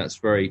thing that's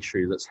very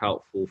true, that's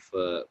helpful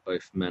for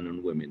both men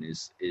and women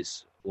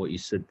is what you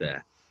said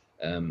there.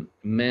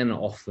 Men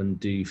often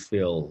do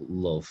feel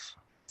love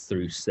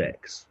through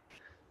sex.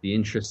 The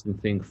interesting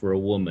thing for a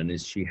woman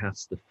is she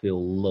has to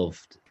feel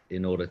loved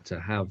in order to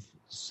have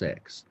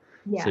sex.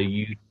 Yeah. So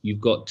you've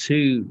got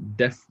two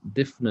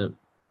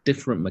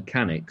different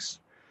mechanics,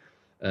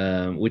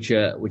 which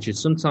are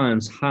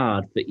sometimes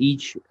hard for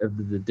each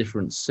of the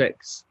different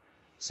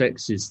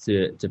sexes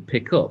to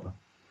pick up.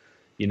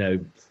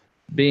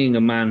 Being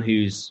a man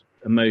who's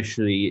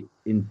emotionally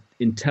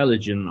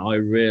intelligent, I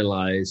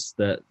realize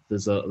that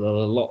there's a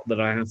lot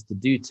that I have to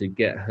do to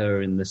get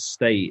her in the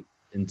state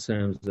in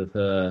terms of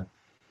her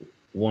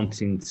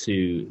wanting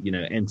to,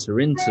 enter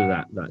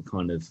into that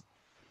kind of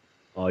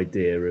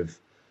idea of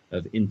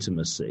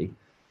intimacy.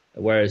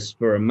 Whereas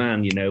for a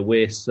man,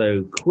 we're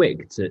so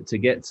quick to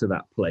get to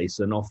that place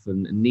and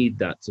often need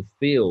that to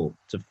feel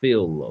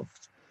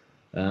loved.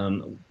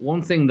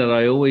 One thing that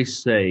I always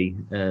say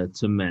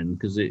to men,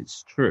 because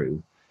it's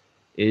true,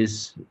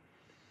 is,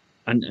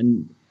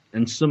 and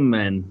some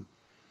men,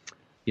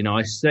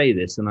 I say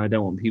this, and I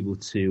don't want people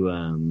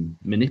to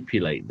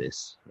manipulate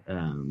this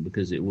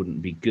because it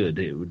wouldn't be good.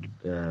 It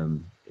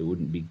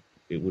wouldn't be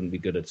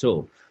good at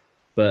all.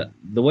 But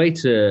the way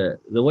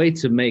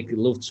to make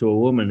love to a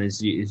woman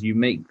is you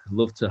make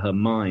love to her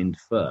mind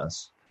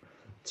first.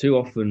 Too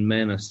often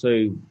men are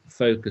so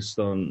focused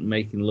on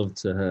making love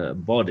to her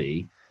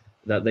body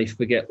that they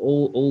forget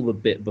all the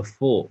bit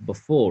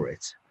before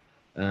it,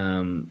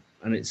 and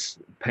it's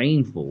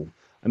painful.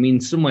 I mean,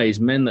 in some ways,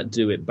 men that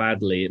do it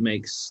badly, it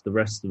makes the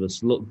rest of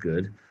us look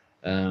good,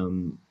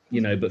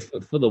 But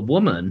for the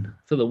woman,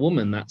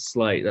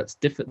 that's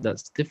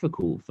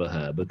difficult for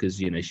her because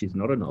she's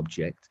not an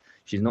object.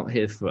 She's not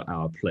here for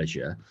our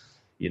pleasure.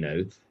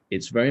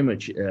 It's very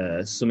much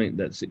something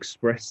that's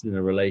expressed in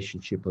a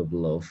relationship of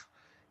love.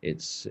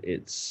 It's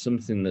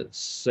something that's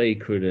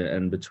sacred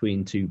and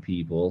between two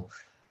people.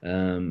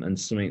 And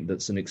something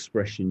that's an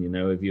expression,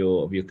 of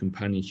your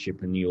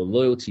companionship and your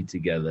loyalty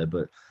together.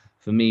 But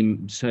for me,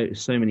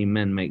 so many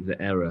men make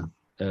the error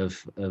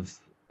of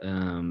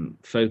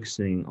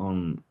focusing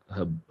on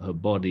her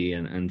body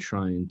and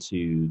trying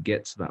to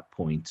get to that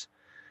point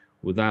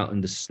without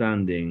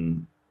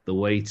understanding the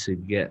way to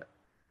get,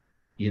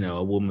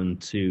 a woman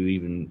to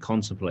even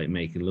contemplate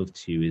making love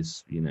to you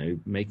is,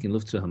 making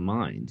love to her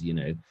mind,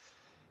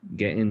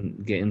 get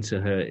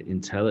into her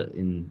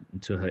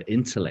into her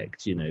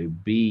intellect,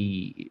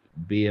 be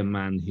a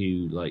man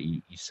who, like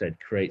you said,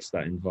 creates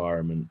that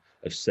environment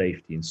of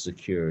safety and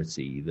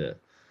security that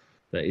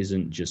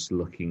isn't just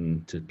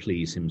looking to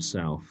please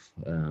himself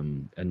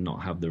and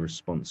not have the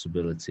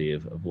responsibility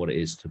of what it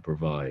is to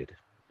provide.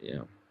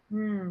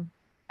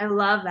 I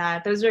love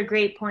that. Those are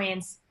great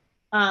points.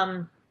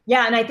 And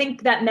I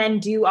think that men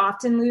do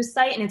often lose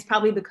sight, and it's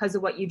probably because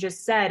of what you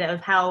just said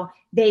of how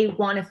they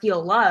want to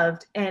feel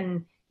loved.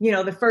 And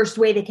the first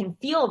way they can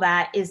feel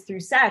that is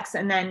through sex.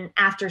 And then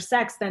after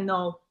sex, then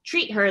they'll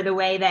treat her the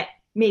way that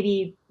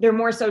maybe they're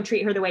more so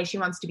treat her the way she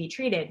wants to be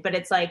treated. But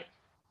it's like,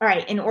 all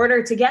right, in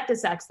order to get the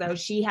sex, though,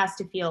 she has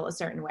to feel a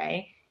certain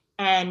way.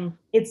 And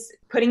it's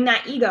putting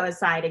that ego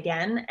aside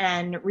again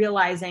and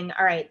realizing,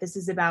 all right, this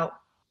is about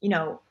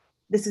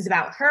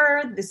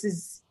her.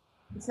 It's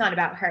not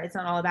about her. It's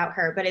not all about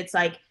her. But it's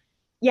like,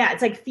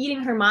 it's like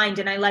feeding her mind.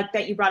 And I like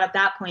that you brought up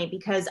that point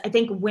because I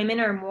think women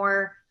are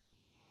more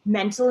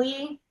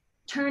mentally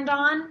turned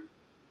on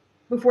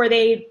before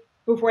they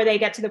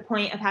get to the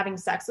point of having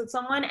sex with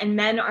someone, and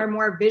men are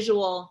more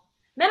visual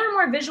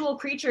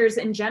creatures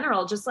in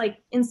general, just like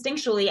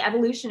instinctually,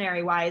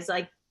 evolutionary wise.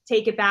 Like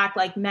take it back,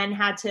 like men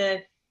had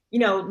to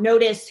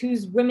notice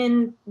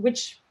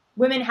which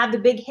women had the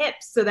big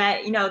hips so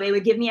that they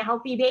would give me a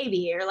healthy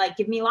baby or like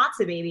give me lots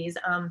of babies.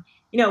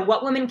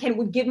 What woman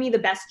would give me the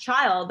best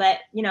child,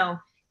 that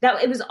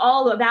it was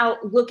all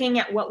about looking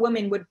at what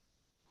woman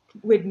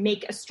would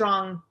make a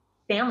strong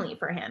family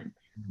for him.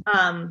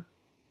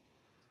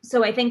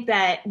 So I think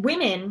that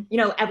women,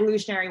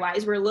 evolutionary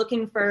wise, we're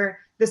looking for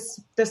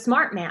the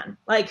smart man,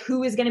 like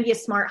who is going to be a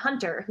smart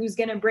hunter, who's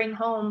going to bring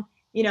home,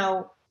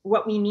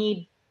 what we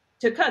need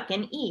to cook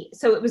and eat.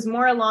 So it was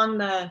more along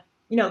the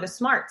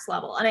smarts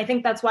level. And I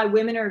think that's why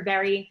women are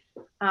very,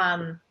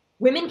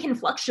 women can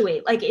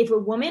fluctuate. Like if a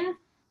woman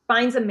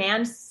finds a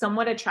man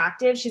somewhat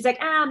attractive, she's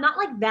like, I'm not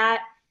like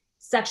that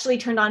sexually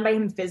turned on by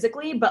him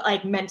physically, but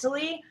like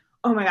mentally,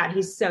 oh my God,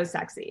 he's so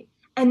sexy.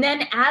 And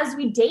then as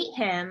we date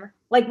him,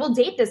 like we'll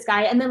date this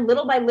guy, and then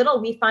little by little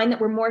we find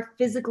that we're more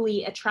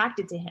physically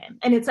attracted to him.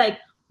 And it's like,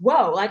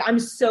 whoa, like I'm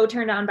so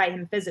turned on by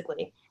him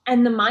physically.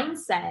 And the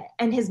mindset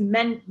and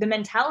the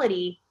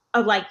mentality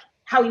of like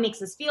how he makes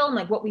us feel and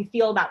like what we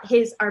feel about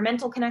our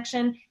mental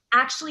connection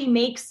actually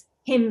makes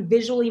him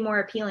visually more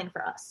appealing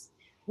for us.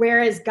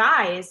 Whereas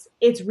guys,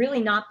 it's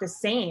really not the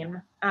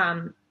same,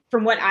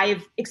 from what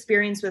I've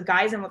experienced with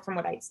guys and from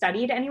what I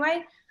studied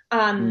anyway.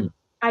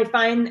 I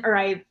find, or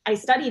I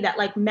study that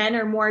like men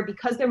are more,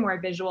 because they're more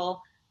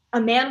visual,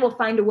 a man will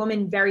find a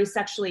woman very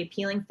sexually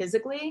appealing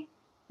physically,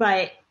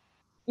 but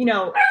he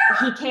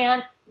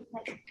can't,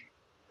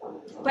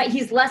 but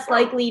he's less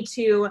likely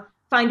to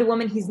find a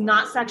woman he's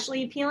not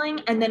sexually appealing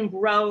and then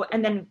grow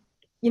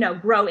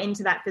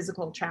into that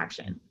physical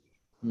attraction.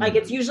 Like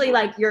it's usually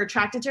like you're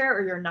attracted to her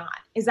or you're not.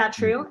 Is that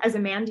true? As a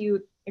man, do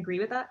you agree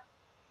with that?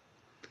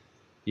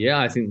 Yeah,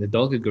 I think the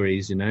dog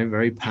agrees,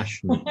 very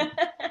passionate.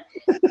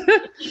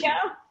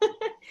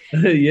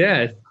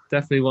 Yeah,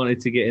 definitely wanted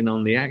to get in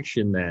on the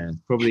action there.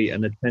 Probably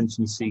an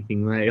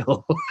attention-seeking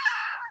male.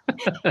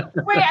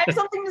 Wait, I have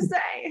something to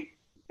say.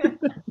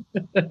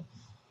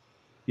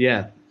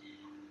 Yeah.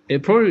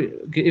 It probably,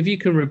 if you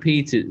can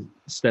repeat it,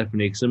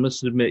 Stephanie, because I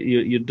must admit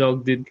your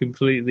dog did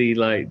completely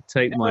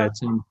take my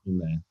attention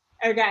there.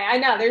 Okay, I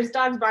know. There's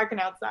dogs barking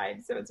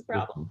outside, so it's a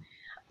problem.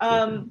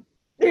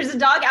 There's a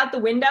dog out the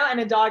window and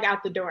a dog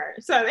out the door.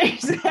 So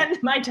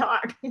there's my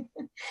dog.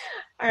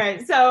 All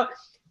right. So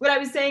what I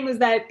was saying was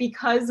that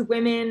because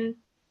women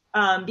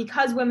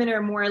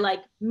are more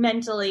like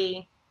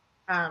mentally,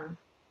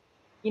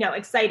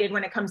 excited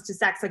when it comes to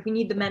sex, like we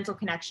need the mental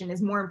connection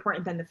is more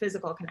important than the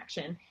physical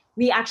connection.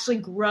 We actually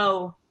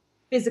grow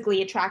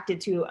physically attracted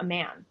to a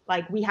man.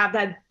 Like we have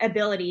that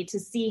ability to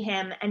see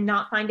him and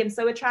not find him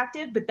so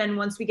attractive. But then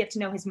once we get to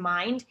know his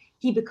mind,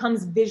 he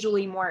becomes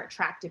visually more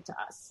attractive to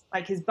us.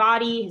 Like his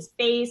body, his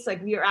face,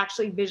 like we are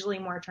actually visually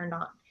more turned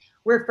on.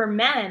 Where for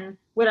men,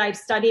 what I've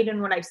studied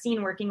and what I've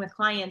seen working with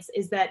clients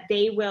is that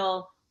they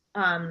will,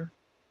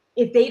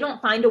 if they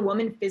don't find a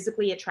woman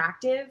physically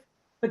attractive,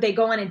 but they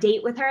go on a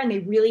date with her and they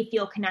really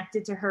feel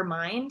connected to her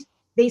mind,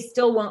 they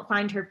still won't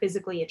find her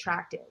physically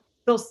attractive.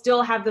 They'll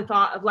still have the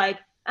thought of like,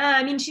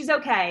 she's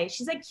okay.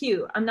 She's like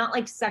cute. I'm not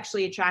like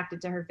sexually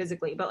attracted to her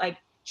physically, but like,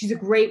 she's a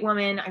great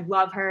woman. I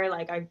love her.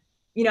 Like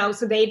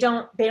so they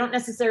don't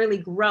necessarily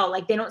grow.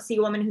 Like they don't see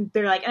a woman who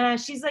they're like,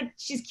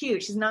 she's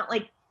cute. She's not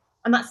like,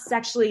 I'm not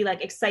sexually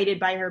like excited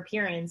by her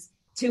appearance,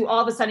 to all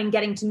of a sudden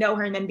getting to know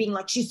her and then being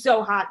like, she's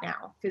so hot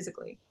now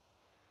physically.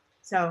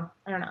 So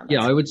I don't know.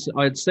 Yeah,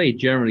 I'd say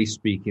generally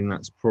speaking,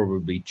 that's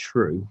probably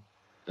true.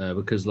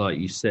 Because like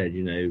you said,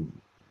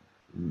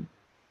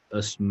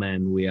 us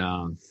men, we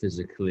are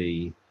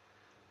physically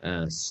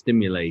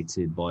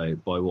stimulated by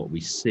what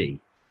we see.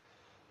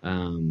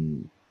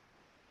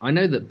 I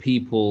know that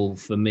people,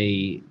 for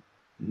me,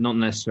 not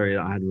necessarily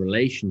that I had a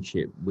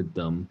relationship with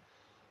them,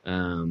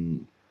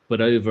 but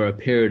over a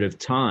period of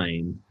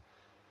time,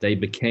 they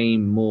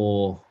became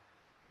more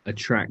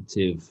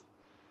attractive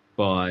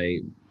by,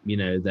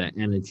 their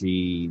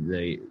energy,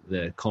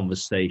 their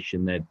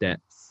conversation, their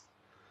depth.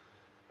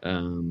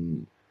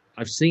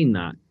 I've seen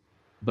that.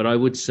 But I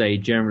would say,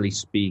 generally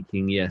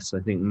speaking, yes, I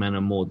think men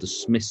are more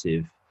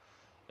dismissive.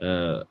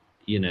 If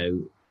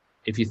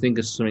you think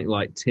of something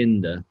like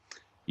Tinder,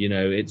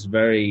 it's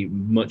very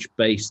much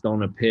based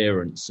on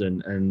appearance.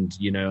 And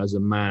as a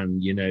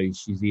man,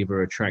 she's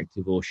either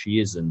attractive or she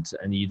isn't.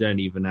 And you don't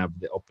even have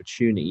the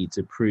opportunity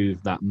to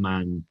prove that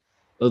man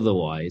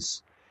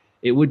otherwise.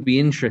 It would be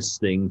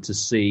interesting to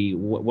see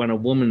when a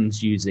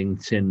woman's using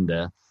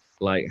Tinder,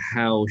 like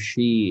how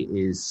she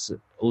is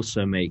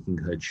also making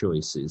her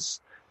choices.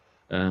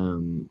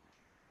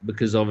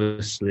 Because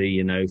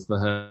obviously, for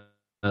her,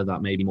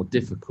 that may be more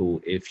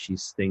difficult if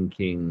she's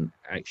thinking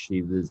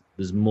actually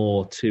there's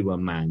more to a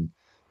man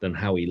than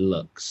how he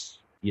looks.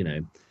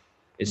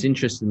 It's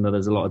interesting that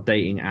there's a lot of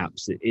dating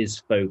apps that is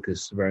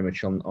focused very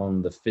much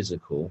on the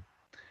physical,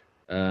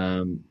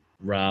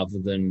 rather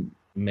than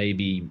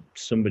maybe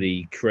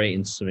somebody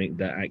creating something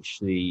that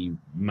actually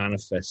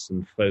manifests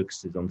and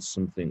focuses on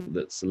something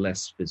that's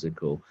less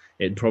physical.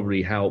 It'd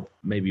probably help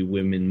maybe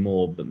women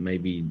more, but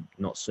maybe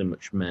not so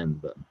much men.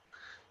 But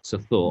it's a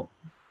thought.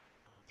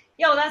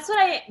 Yeah, well, that's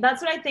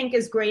what I think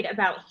is great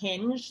about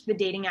Hinge, the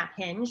dating app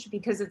Hinge,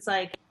 because it's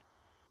like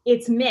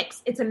it's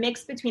mixed. It's a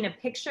mix between a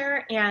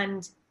picture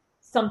and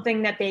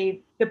something that the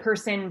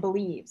person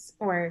believes,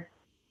 or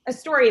a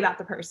story about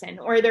the person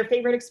or their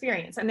favorite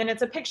experience. And then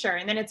it's a picture,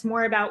 and then it's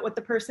more about what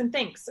the person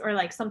thinks or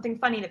like something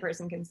funny the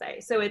person can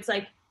say. So it's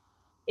like,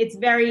 it's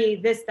very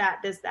this,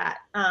 that.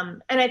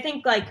 And I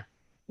think like,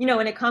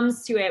 when it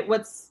comes to it,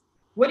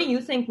 what do you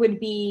think would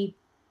be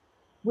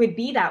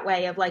that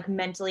way of like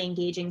mentally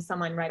engaging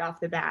someone right off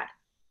the bat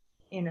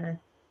I'm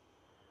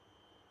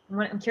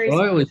curious.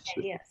 Well, I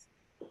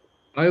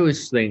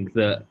always think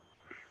that,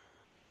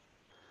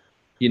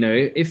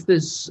 if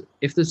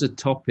there's a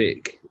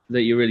topic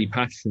that you're really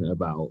passionate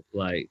about,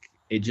 like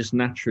it just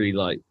naturally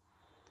like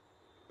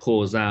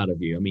pours out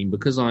of you. I mean,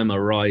 because I'm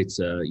a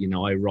writer,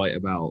 I write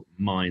about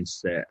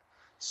mindset,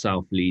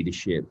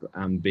 self-leadership,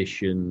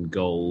 ambition,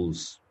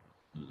 goals,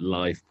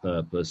 life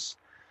purpose.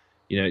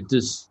 It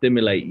does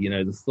stimulate,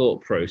 the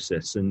thought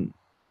process. And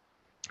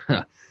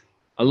a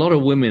lot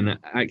of women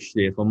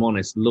actually, if I'm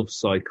honest, love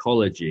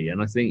psychology.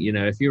 And I think,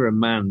 if you're a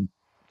man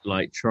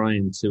like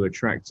trying to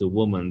attract a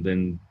woman,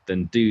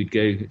 then dude,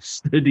 go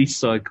study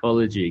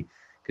psychology.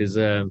 Because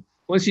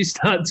once you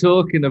start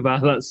talking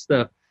about that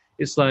stuff,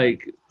 it's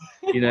like,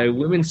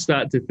 women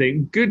start to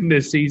think,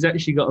 goodness, he's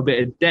actually got a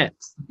bit of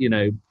depth,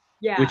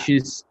 Yeah. which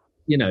is,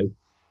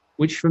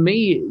 which for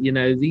me,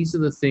 these are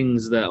the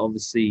things that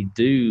obviously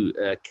do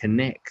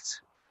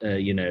connect,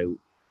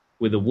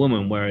 with a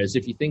woman. Whereas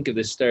if you think of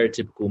the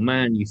stereotypical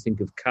man, you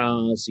think of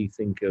cars, you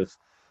think of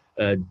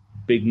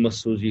big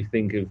muscles, you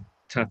think of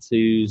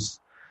tattoos,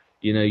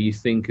 you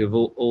think of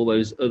all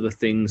those other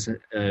things,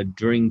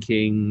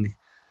 drinking,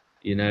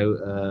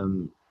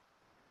 and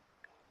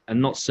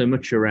not so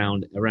much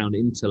around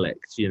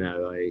intellect.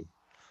 I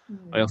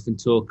often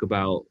talk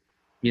about,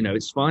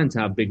 it's fine to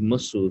have big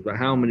muscles, but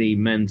how many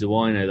men do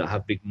I know that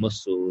have big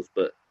muscles,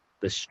 but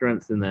the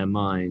strength in their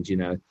mind,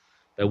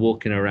 they're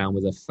walking around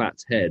with a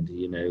fat head,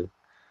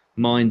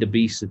 mind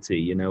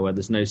obesity, where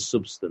there's no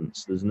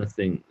substance, there's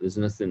nothing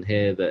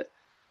here that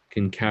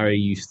can carry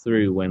you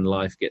through when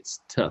life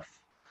gets tough,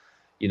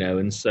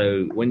 and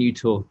so when you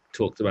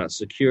talked about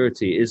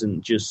security, it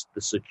isn't just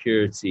the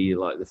security,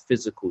 like the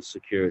physical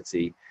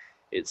security,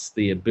 it's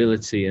the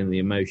ability and the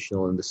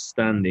emotional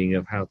understanding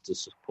of how to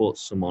support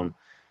someone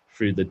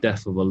through the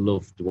death of a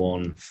loved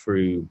one,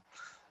 through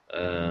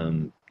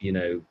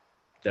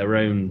their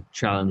own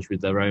challenge with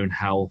their own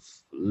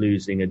health,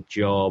 losing a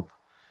job,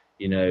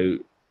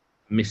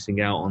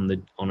 missing out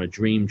on a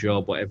dream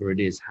job, whatever it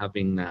is,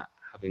 having that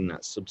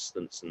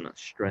substance and that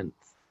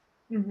strength.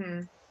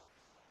 Mm-hmm.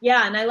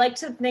 Yeah, and I like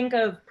to think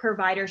of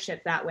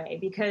providership that way,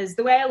 because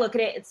the way I look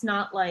at it, it's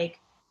not like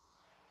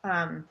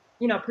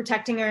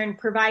protecting her and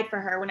provide for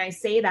her. When I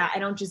say that, I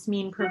don't just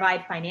mean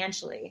provide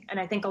financially.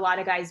 And I think a lot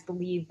of guys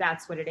believe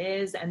that's what it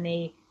is, and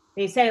they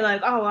say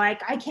like, oh,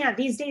 like I can't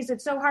these days,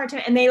 it's so hard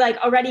to, and they like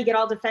already get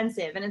all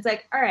defensive. And it's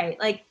like, all right,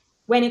 like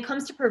when it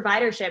comes to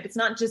providership, it's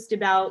not just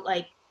about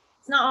like,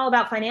 it's not all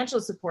about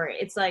financial support.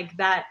 It's like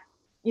that,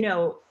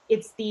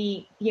 it's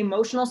the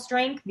emotional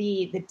strength,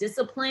 the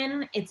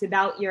discipline. It's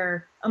about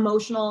your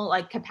emotional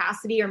like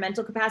capacity or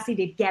mental capacity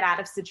to get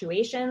out of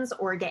situations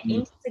or get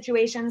into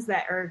situations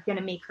that are going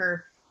to make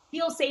her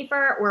feel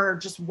safer or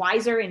just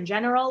wiser in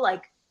general.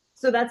 Like,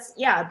 so that's,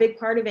 a big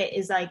part of it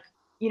is like,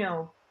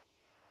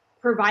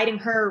 providing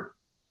her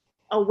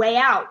a way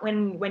out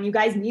when you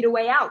guys need a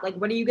way out. Like,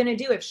 what are you going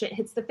to do if shit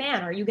hits the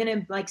fan? Are you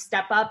going to like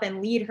step up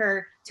and lead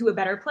her to a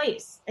better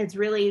place? It's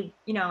really,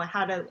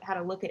 how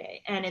to look at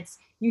it. And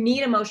you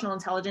need emotional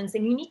intelligence,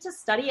 and you need to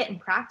study it and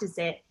practice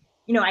it.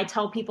 I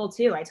tell people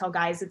too, I tell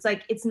guys, it's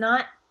like, it's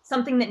not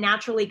something that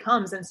naturally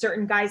comes, and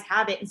certain guys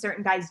have it and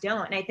certain guys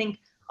don't. And I think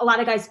a lot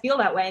of guys feel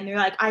that way, and they're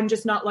like, I'm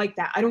just not like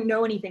that. I don't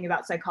know anything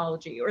about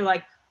psychology, or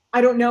like, I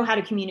don't know how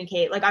to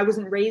communicate. Like, I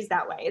wasn't raised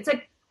that way. It's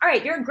like, all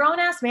right, you're a grown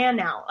ass man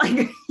now.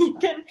 Like,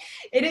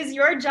 it is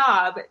your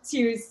job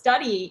to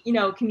study,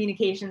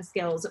 communication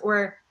skills,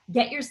 or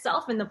get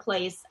yourself in the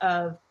place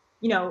of,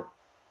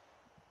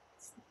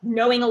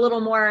 knowing a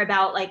little more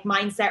about like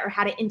mindset or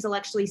how to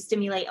intellectually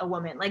stimulate a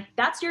woman. Like,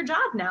 that's your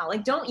job now.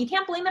 Like, you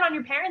can't blame it on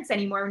your parents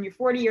anymore when you're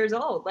 40 years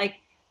old. Like,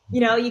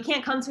 you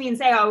can't come to me and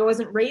say, oh, I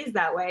wasn't raised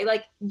that way.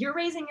 Like, you're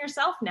raising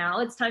yourself now.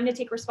 It's time to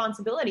take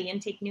responsibility and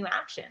take new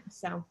action.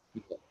 So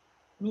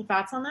any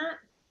thoughts on that?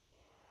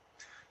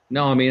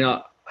 No, I mean,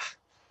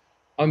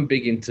 I'm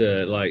big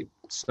into like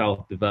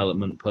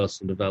self-development,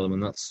 personal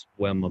development. That's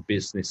where my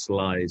business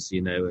lies,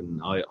 and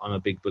I'm a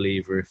big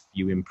believer, if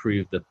you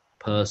improve the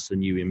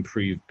person, you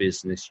improve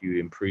business, you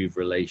improve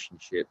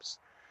relationships.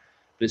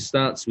 But it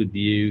starts with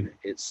you.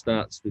 It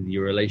starts with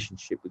your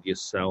relationship with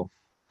yourself.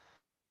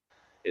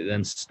 It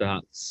then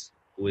starts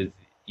with,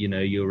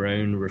 your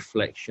own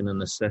reflection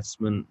and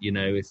assessment.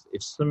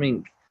 If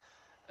something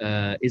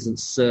isn't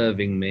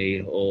serving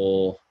me,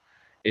 or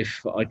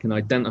if I can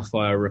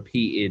identify a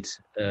repeated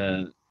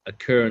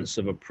occurrence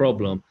of a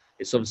problem,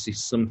 it's obviously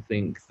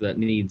something that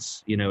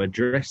needs,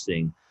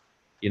 addressing.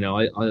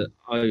 I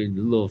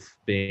love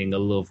being a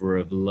lover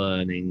of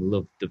learning,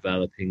 love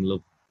developing,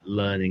 love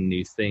learning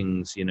new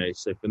things.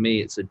 So for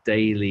me, it's a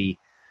daily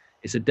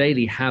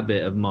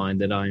habit of mine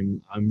that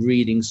I'm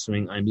reading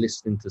something, I'm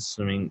listening to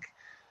something,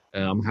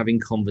 I'm having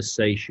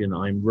conversation,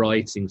 I'm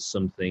writing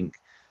something,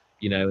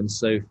 and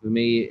so for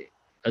me,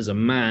 as a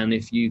man,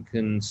 if you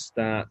can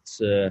start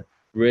to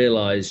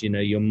realize,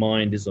 your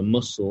mind is a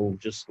muscle,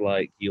 just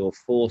like your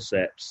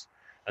forceps,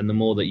 and the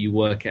more that you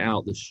work it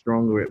out, the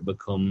stronger it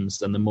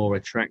becomes, and the more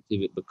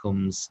attractive it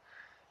becomes,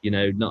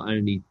 not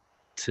only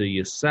to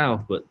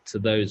yourself, but to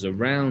those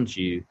around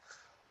you.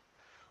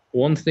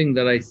 One thing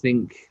that I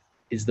think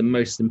is the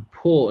most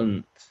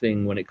important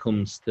thing when it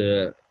comes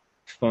to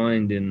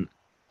finding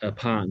a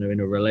partner in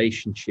a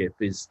relationship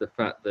is the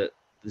fact that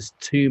there's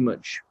too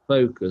much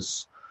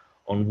focus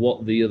on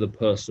what the other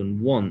person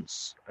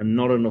wants and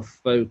not enough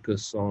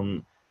focus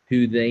on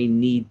who they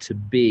need to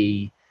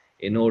be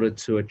in order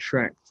to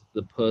attract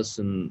the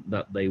person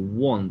that they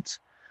want.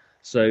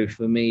 So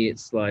for me,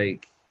 it's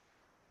like,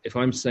 if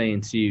I'm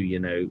saying to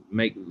you,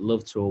 make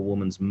love to a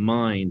woman's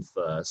mind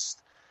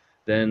first,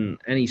 then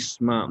any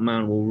smart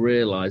man will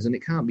realize, and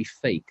it can't be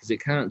fake, because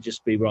it can't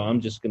just be, right,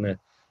 I'm just going to,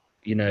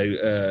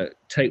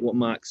 take what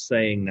Mark's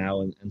saying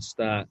now and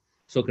start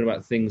talking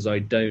about things I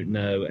don't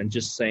know, and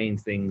just saying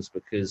things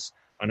because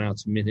I know how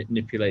to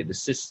manipulate the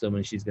system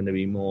and she's going to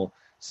be more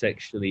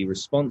sexually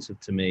responsive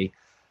to me,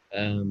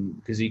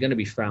 because you're going to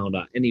be found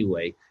out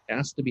anyway. It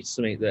has to be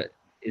something that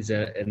is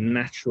a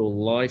natural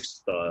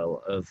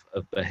lifestyle of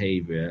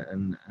behavior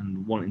and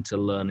wanting to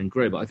learn and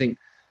grow. But I think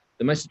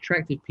the most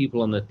attractive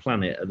people on the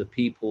planet are the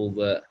people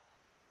that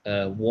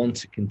want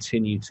to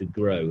continue to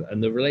grow.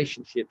 And the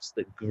relationships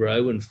that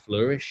grow and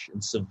flourish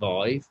and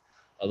survive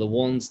are the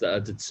ones that are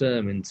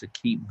determined to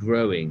keep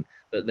growing,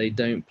 that they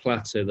don't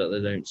plateau, that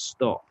they don't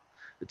stop.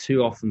 But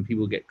too often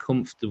people get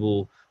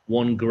comfortable,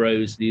 one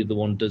grows, the other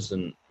one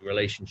doesn't,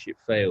 relationship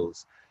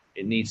fails.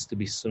 It needs to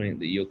be something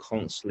that you're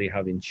constantly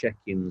having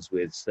check-ins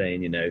with,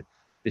 saying,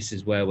 this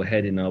is where we're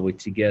heading. Are we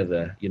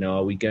together?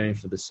 Are we going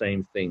for the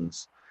same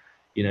things?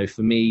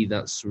 For me,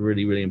 that's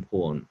really, really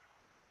important.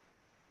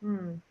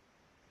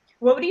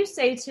 What would you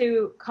say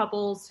to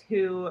couples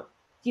who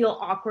feel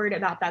awkward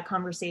about that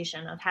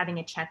conversation of having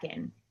a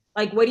check-in?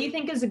 Like, what do you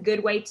think is a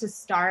good way to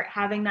start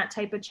having that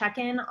type of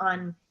check-in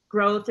on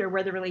growth or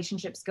where the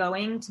relationship's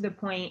going, to the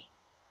point,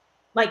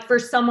 like for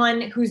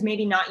someone who's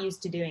maybe not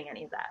used to doing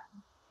any of that?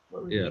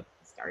 What would be the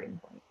starting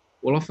point?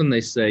 Well, often they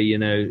say,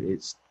 I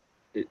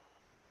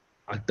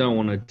don't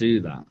want to do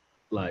that.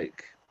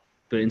 Like,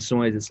 but in some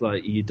ways it's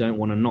like, you don't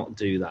want to not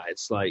do that.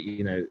 It's like,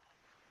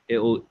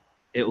 it'll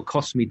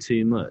cost me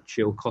too much.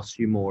 It'll cost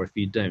you more if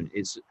you don't.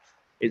 It's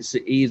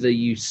either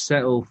you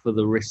settle for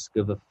the risk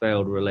of a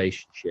failed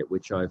relationship,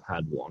 which I've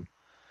had one,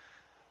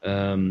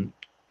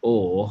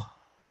 or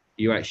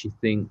you actually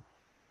think,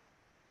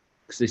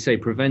 because they say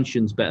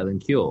prevention's better than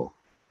cure,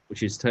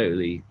 which is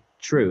totally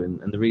true.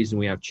 And the reason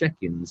we have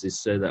check-ins is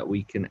so that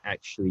we can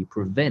actually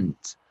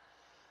prevent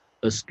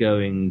us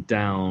going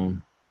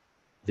down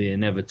the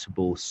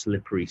inevitable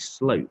slippery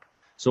slope.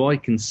 So I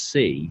can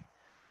see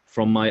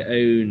from my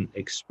own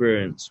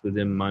experience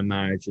within my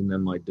marriage and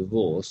then my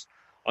divorce,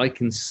 I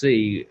can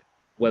see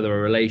whether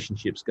a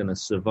relationship's going to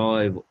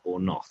survive or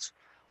not.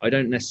 I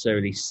don't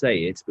necessarily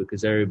say it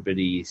because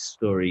everybody's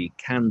story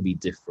can be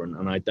different,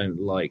 and I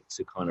don't like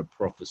to kind of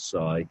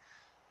prophesy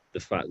the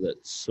fact that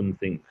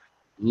something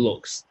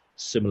looks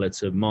similar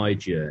to my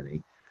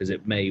journey, because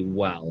it may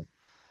well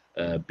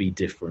be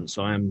different.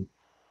 So I am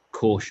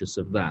cautious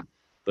of that.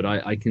 But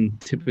I can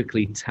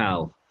typically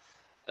tell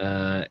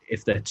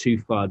if they're too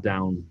far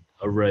down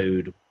a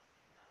road,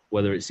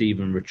 whether it's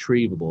even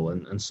retrievable.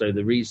 And so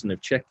the reason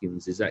of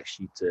check-ins is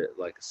actually to,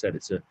 like I said,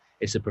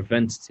 it's a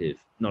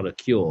preventative, not a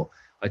cure.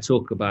 I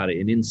talk about it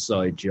in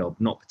Inside Job,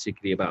 not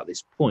particularly about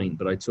this point,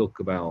 but I talk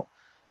about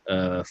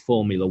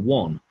Formula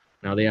One.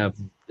 Now they have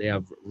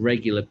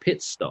regular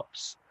pit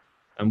stops.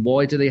 And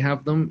why do they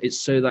have them? It's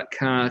so that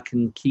car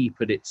can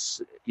keep at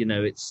its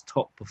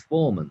top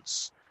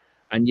performance.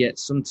 And yet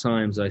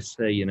sometimes I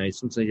say,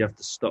 sometimes you have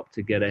to stop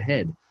to get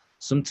ahead.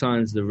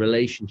 Sometimes the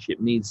relationship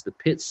needs the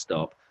pit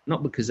stop,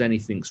 not because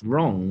anything's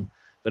wrong,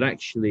 but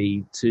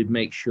actually to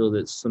make sure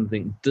that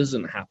something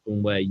doesn't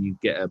happen where you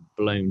get a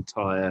blown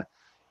tire,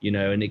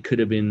 and it could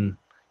have been,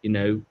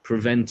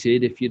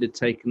 prevented if you'd have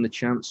taken the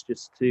chance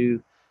just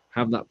to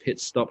have that pit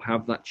stop,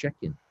 have that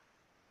check-in.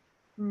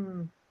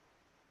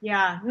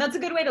 Yeah, and that's a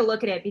good way to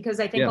look at it, because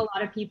I think a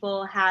lot of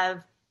people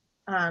have,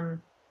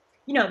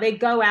 they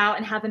go out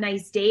and have a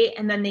nice date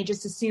and then they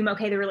just assume,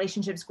 okay, the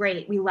relationship's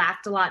great. We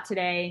laughed a lot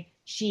today.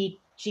 She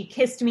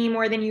kissed me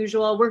more than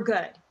usual. We're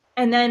good.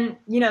 And then,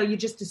 you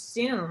just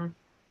assume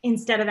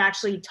instead of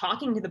actually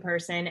talking to the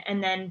person.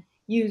 And then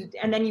you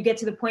get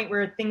to the point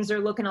where things are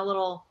looking a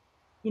little,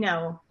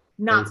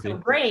 not so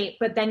great,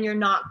 but then you're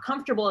not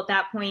comfortable at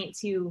that point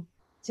to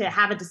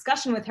have a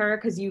discussion with her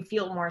because you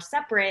feel more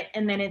separate,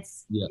 and then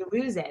you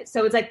lose it.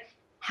 So it's like,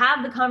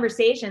 have the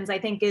conversations, I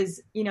think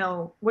is,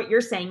 what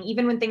you're saying,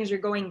 even when things are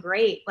going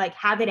great, like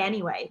have it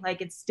anyway.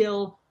 Like it's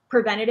still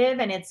preventative,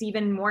 and it's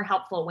even more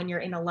helpful when you're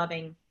in a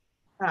loving,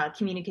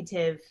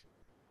 communicative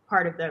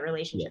part of the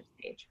relationship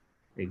stage.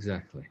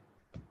 Exactly.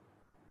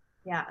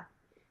 Yeah.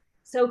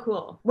 So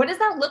cool. What does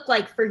that look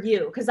like for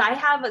you? Because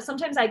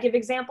sometimes I give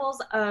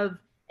examples of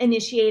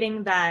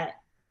initiating that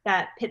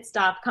pit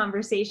stop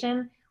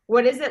conversation.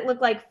 What does it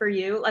look like for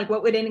you? Like,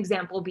 what would an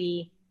example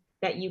be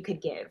that you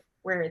could give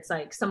where it's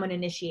like someone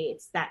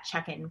initiates that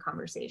check-in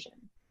conversation?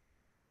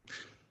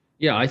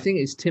 Yeah, I think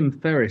it's Tim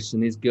Ferriss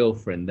and his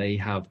girlfriend. They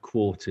have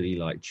quarterly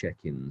like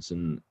check-ins,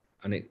 and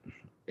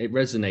it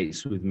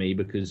resonates with me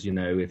because,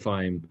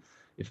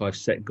 if I've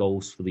set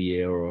goals for the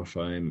year, or if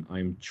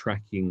I'm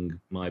tracking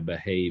my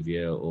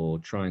behavior or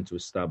trying to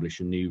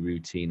establish a new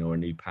routine or a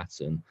new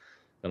pattern,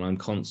 then I'm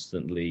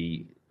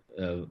constantly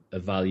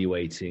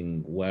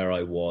evaluating where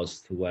I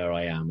was to where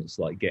I am. It's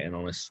like getting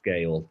on a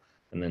scale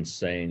and then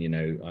saying,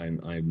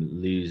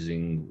 I'm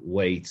losing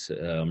weight,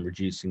 I'm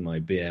reducing my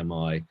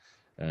BMI,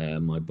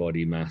 My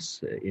body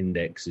mass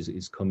index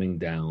is coming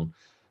down.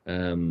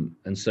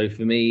 And so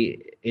for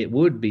me, it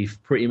would be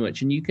pretty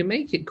much, and you can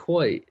make it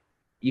quite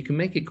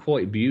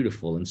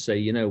beautiful and say,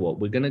 you know what,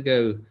 we're going to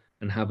go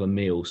and have a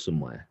meal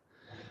somewhere.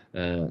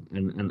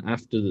 And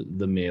after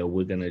the meal,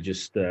 we're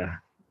just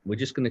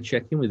going to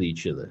check in with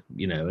each other,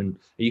 and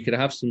you could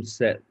have some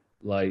set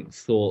like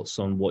thoughts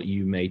on what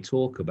you may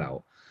talk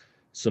about,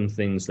 some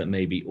things that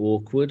may be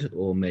awkward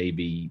or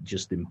maybe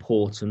just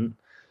important.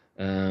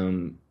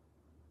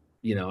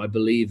 I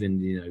believe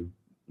in,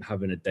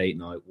 having a date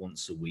night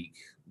once a week.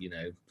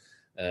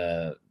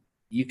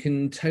 You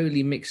can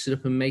totally mix it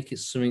up and make it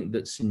something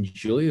that's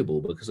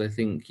enjoyable, because I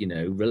think,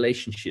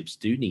 relationships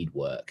do need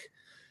work.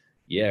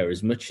 Yeah,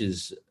 as much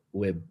as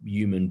we're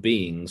human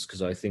beings,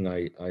 because I think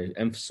I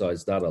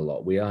emphasize that a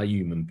lot. We are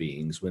human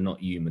beings. We're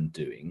not human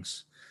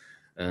doings.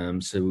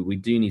 So we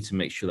do need to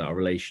make sure that our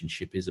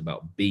relationship is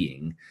about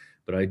being.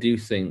 But I do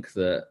think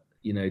that,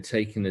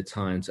 taking the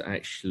time to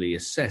actually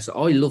assess.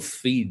 I love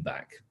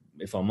feedback,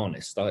 if I'm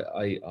honest.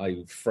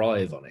 I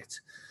thrive on it.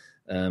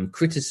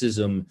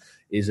 Criticism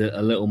is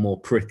a little more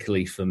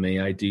prickly for me.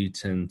 I do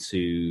tend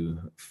to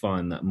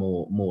find that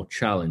more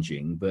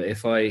challenging. But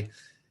if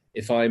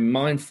I'm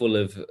mindful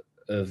of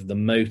the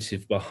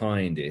motive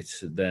behind it,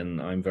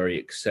 then I'm very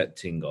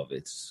accepting of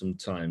it.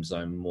 Sometimes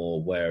I'm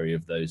more wary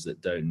of those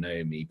that don't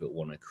know me but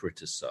want to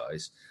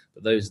criticize.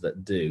 But those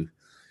that do,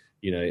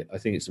 I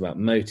think it's about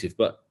motive.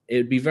 But it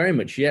would be very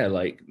much,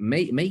 like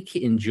make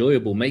it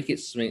enjoyable, make it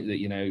something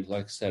that,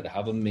 like I said,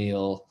 have a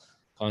meal,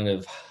 kind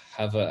of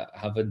have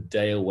a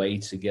day away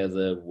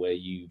together where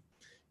you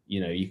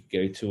could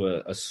go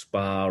to a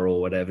spa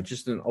or whatever,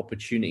 just an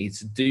opportunity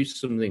to do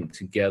something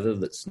together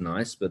that's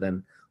nice, but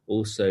then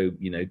also,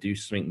 do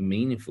something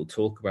meaningful,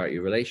 talk about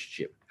your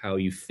relationship, how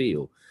you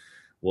feel,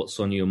 what's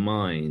on your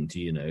mind,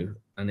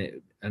 and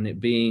it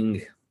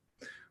being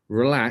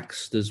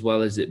relaxed as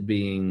well as it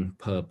being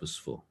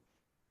purposeful.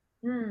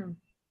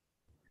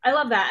 I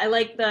love that. I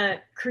like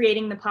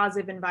creating the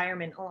positive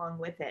environment along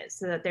with it,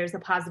 so that there's a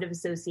positive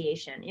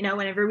association.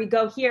 Whenever we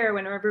go here,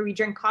 whenever we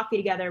drink coffee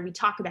together, we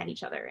talk about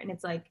each other, and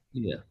it's like,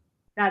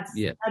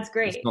 that's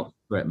great. It's not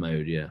threat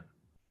mode.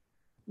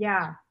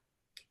 Yeah.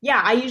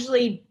 I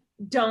usually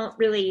don't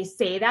really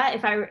say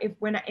that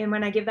when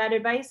I give that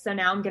advice. So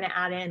now I'm going to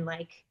add in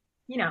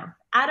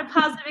add a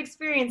positive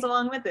experience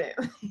along with it.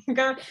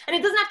 And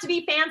it doesn't have to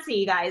be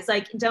fancy, guys.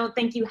 Like, don't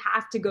think you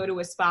have to go to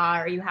a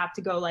spa or you have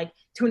to go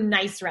to a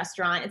nice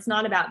restaurant. It's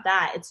not about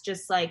that. It's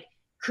just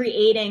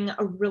creating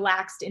a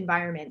relaxed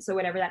environment. So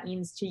whatever that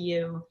means to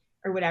you,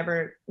 or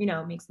whatever,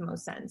 makes the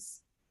most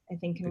sense, I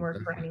think can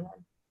work for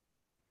anyone.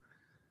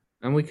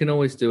 And we can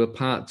always do a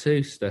part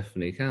 2,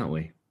 Stephanie, can't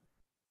we?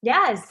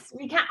 Yes,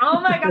 we can. Oh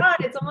my God,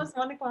 it's almost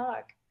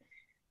 1:00.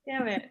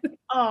 Damn it.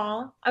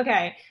 Oh,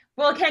 okay.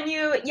 Well,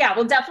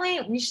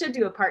 we should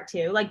do a part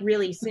 2,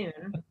 really soon.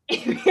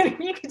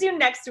 You could do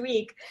next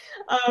week.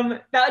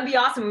 That would be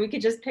awesome. We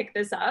could just pick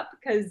this up,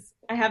 because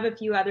I have a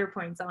few other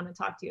points I want to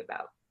talk to you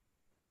about.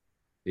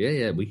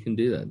 Yeah, we can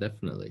do that.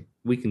 Definitely.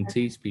 We can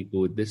tease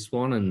people with this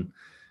one and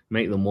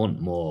make them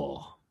want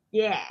more.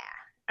 Yeah.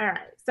 All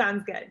right.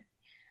 Sounds good.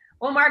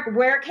 Well, Mark,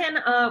 where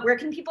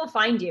can people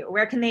find you?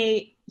 Where can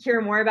they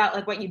hear more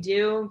about what you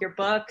do, your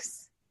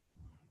books?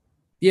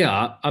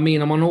 Yeah, I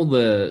mean, I'm on all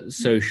the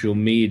social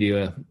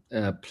media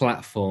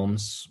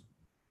platforms.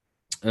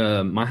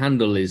 My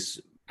handle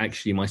is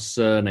actually my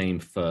surname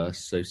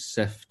first, so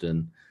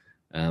Sephton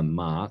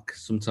Mark.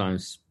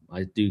 Sometimes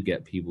I do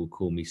get people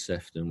call me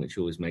Sephton, which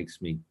always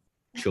makes me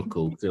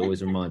chuckle. It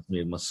always reminds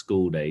me of my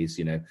school days,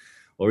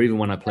 or even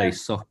when I play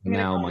soccer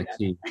now, my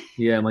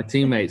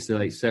teammates are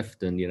like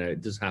Sephton,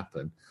 it does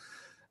happen.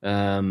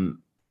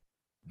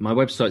 My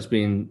website's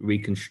being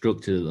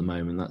reconstructed at the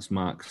moment. That's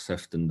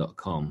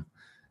marksephton.com.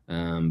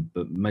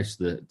 But most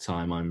of the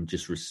time I'm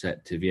just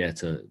receptive,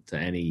 to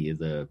any of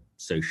the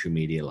social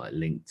media like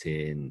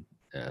LinkedIn,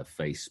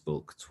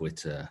 Facebook,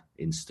 Twitter,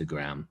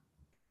 Instagram,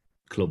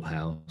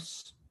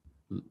 Clubhouse.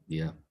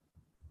 Yeah.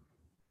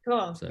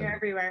 Cool. So, you're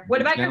everywhere.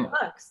 What about your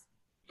books?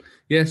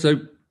 Yeah,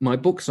 so my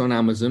book's on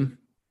Amazon,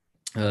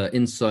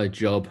 Inside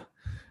Job.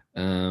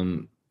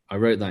 I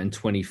wrote that in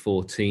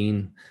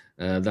 2014.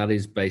 That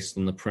is based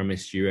on the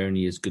premise you're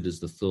only as good as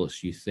the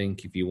thoughts you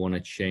think. If you want to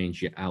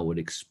change your outward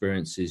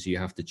experiences, you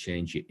have to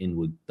change your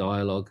inward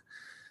dialogue.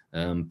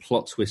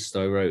 Plot Twist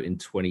I wrote in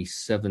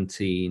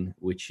 2017,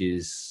 which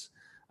is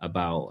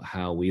about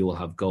how we all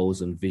have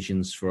goals and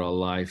visions for our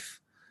life.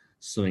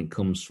 Something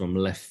comes from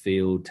left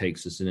field,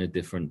 takes us in a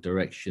different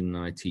direction.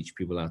 I teach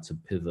people how to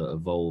pivot,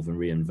 evolve, and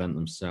reinvent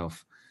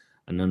themselves.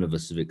 And none of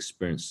us have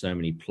experienced so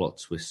many plot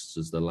twists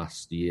as the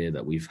last year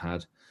that we've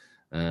had.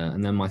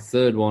 And then my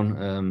third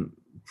one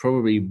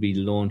probably be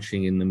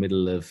launching in the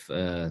middle of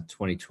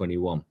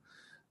 2021,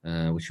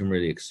 which I'm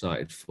really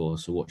excited for.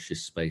 So watch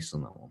this space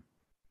on that one.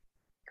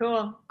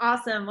 Cool.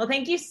 Awesome. Well,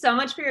 thank you so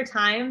much for your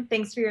time.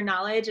 Thanks for your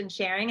knowledge and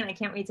sharing. And I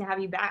can't wait to have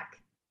you back.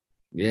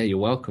 Yeah, you're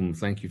welcome.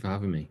 Thank you for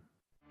having me.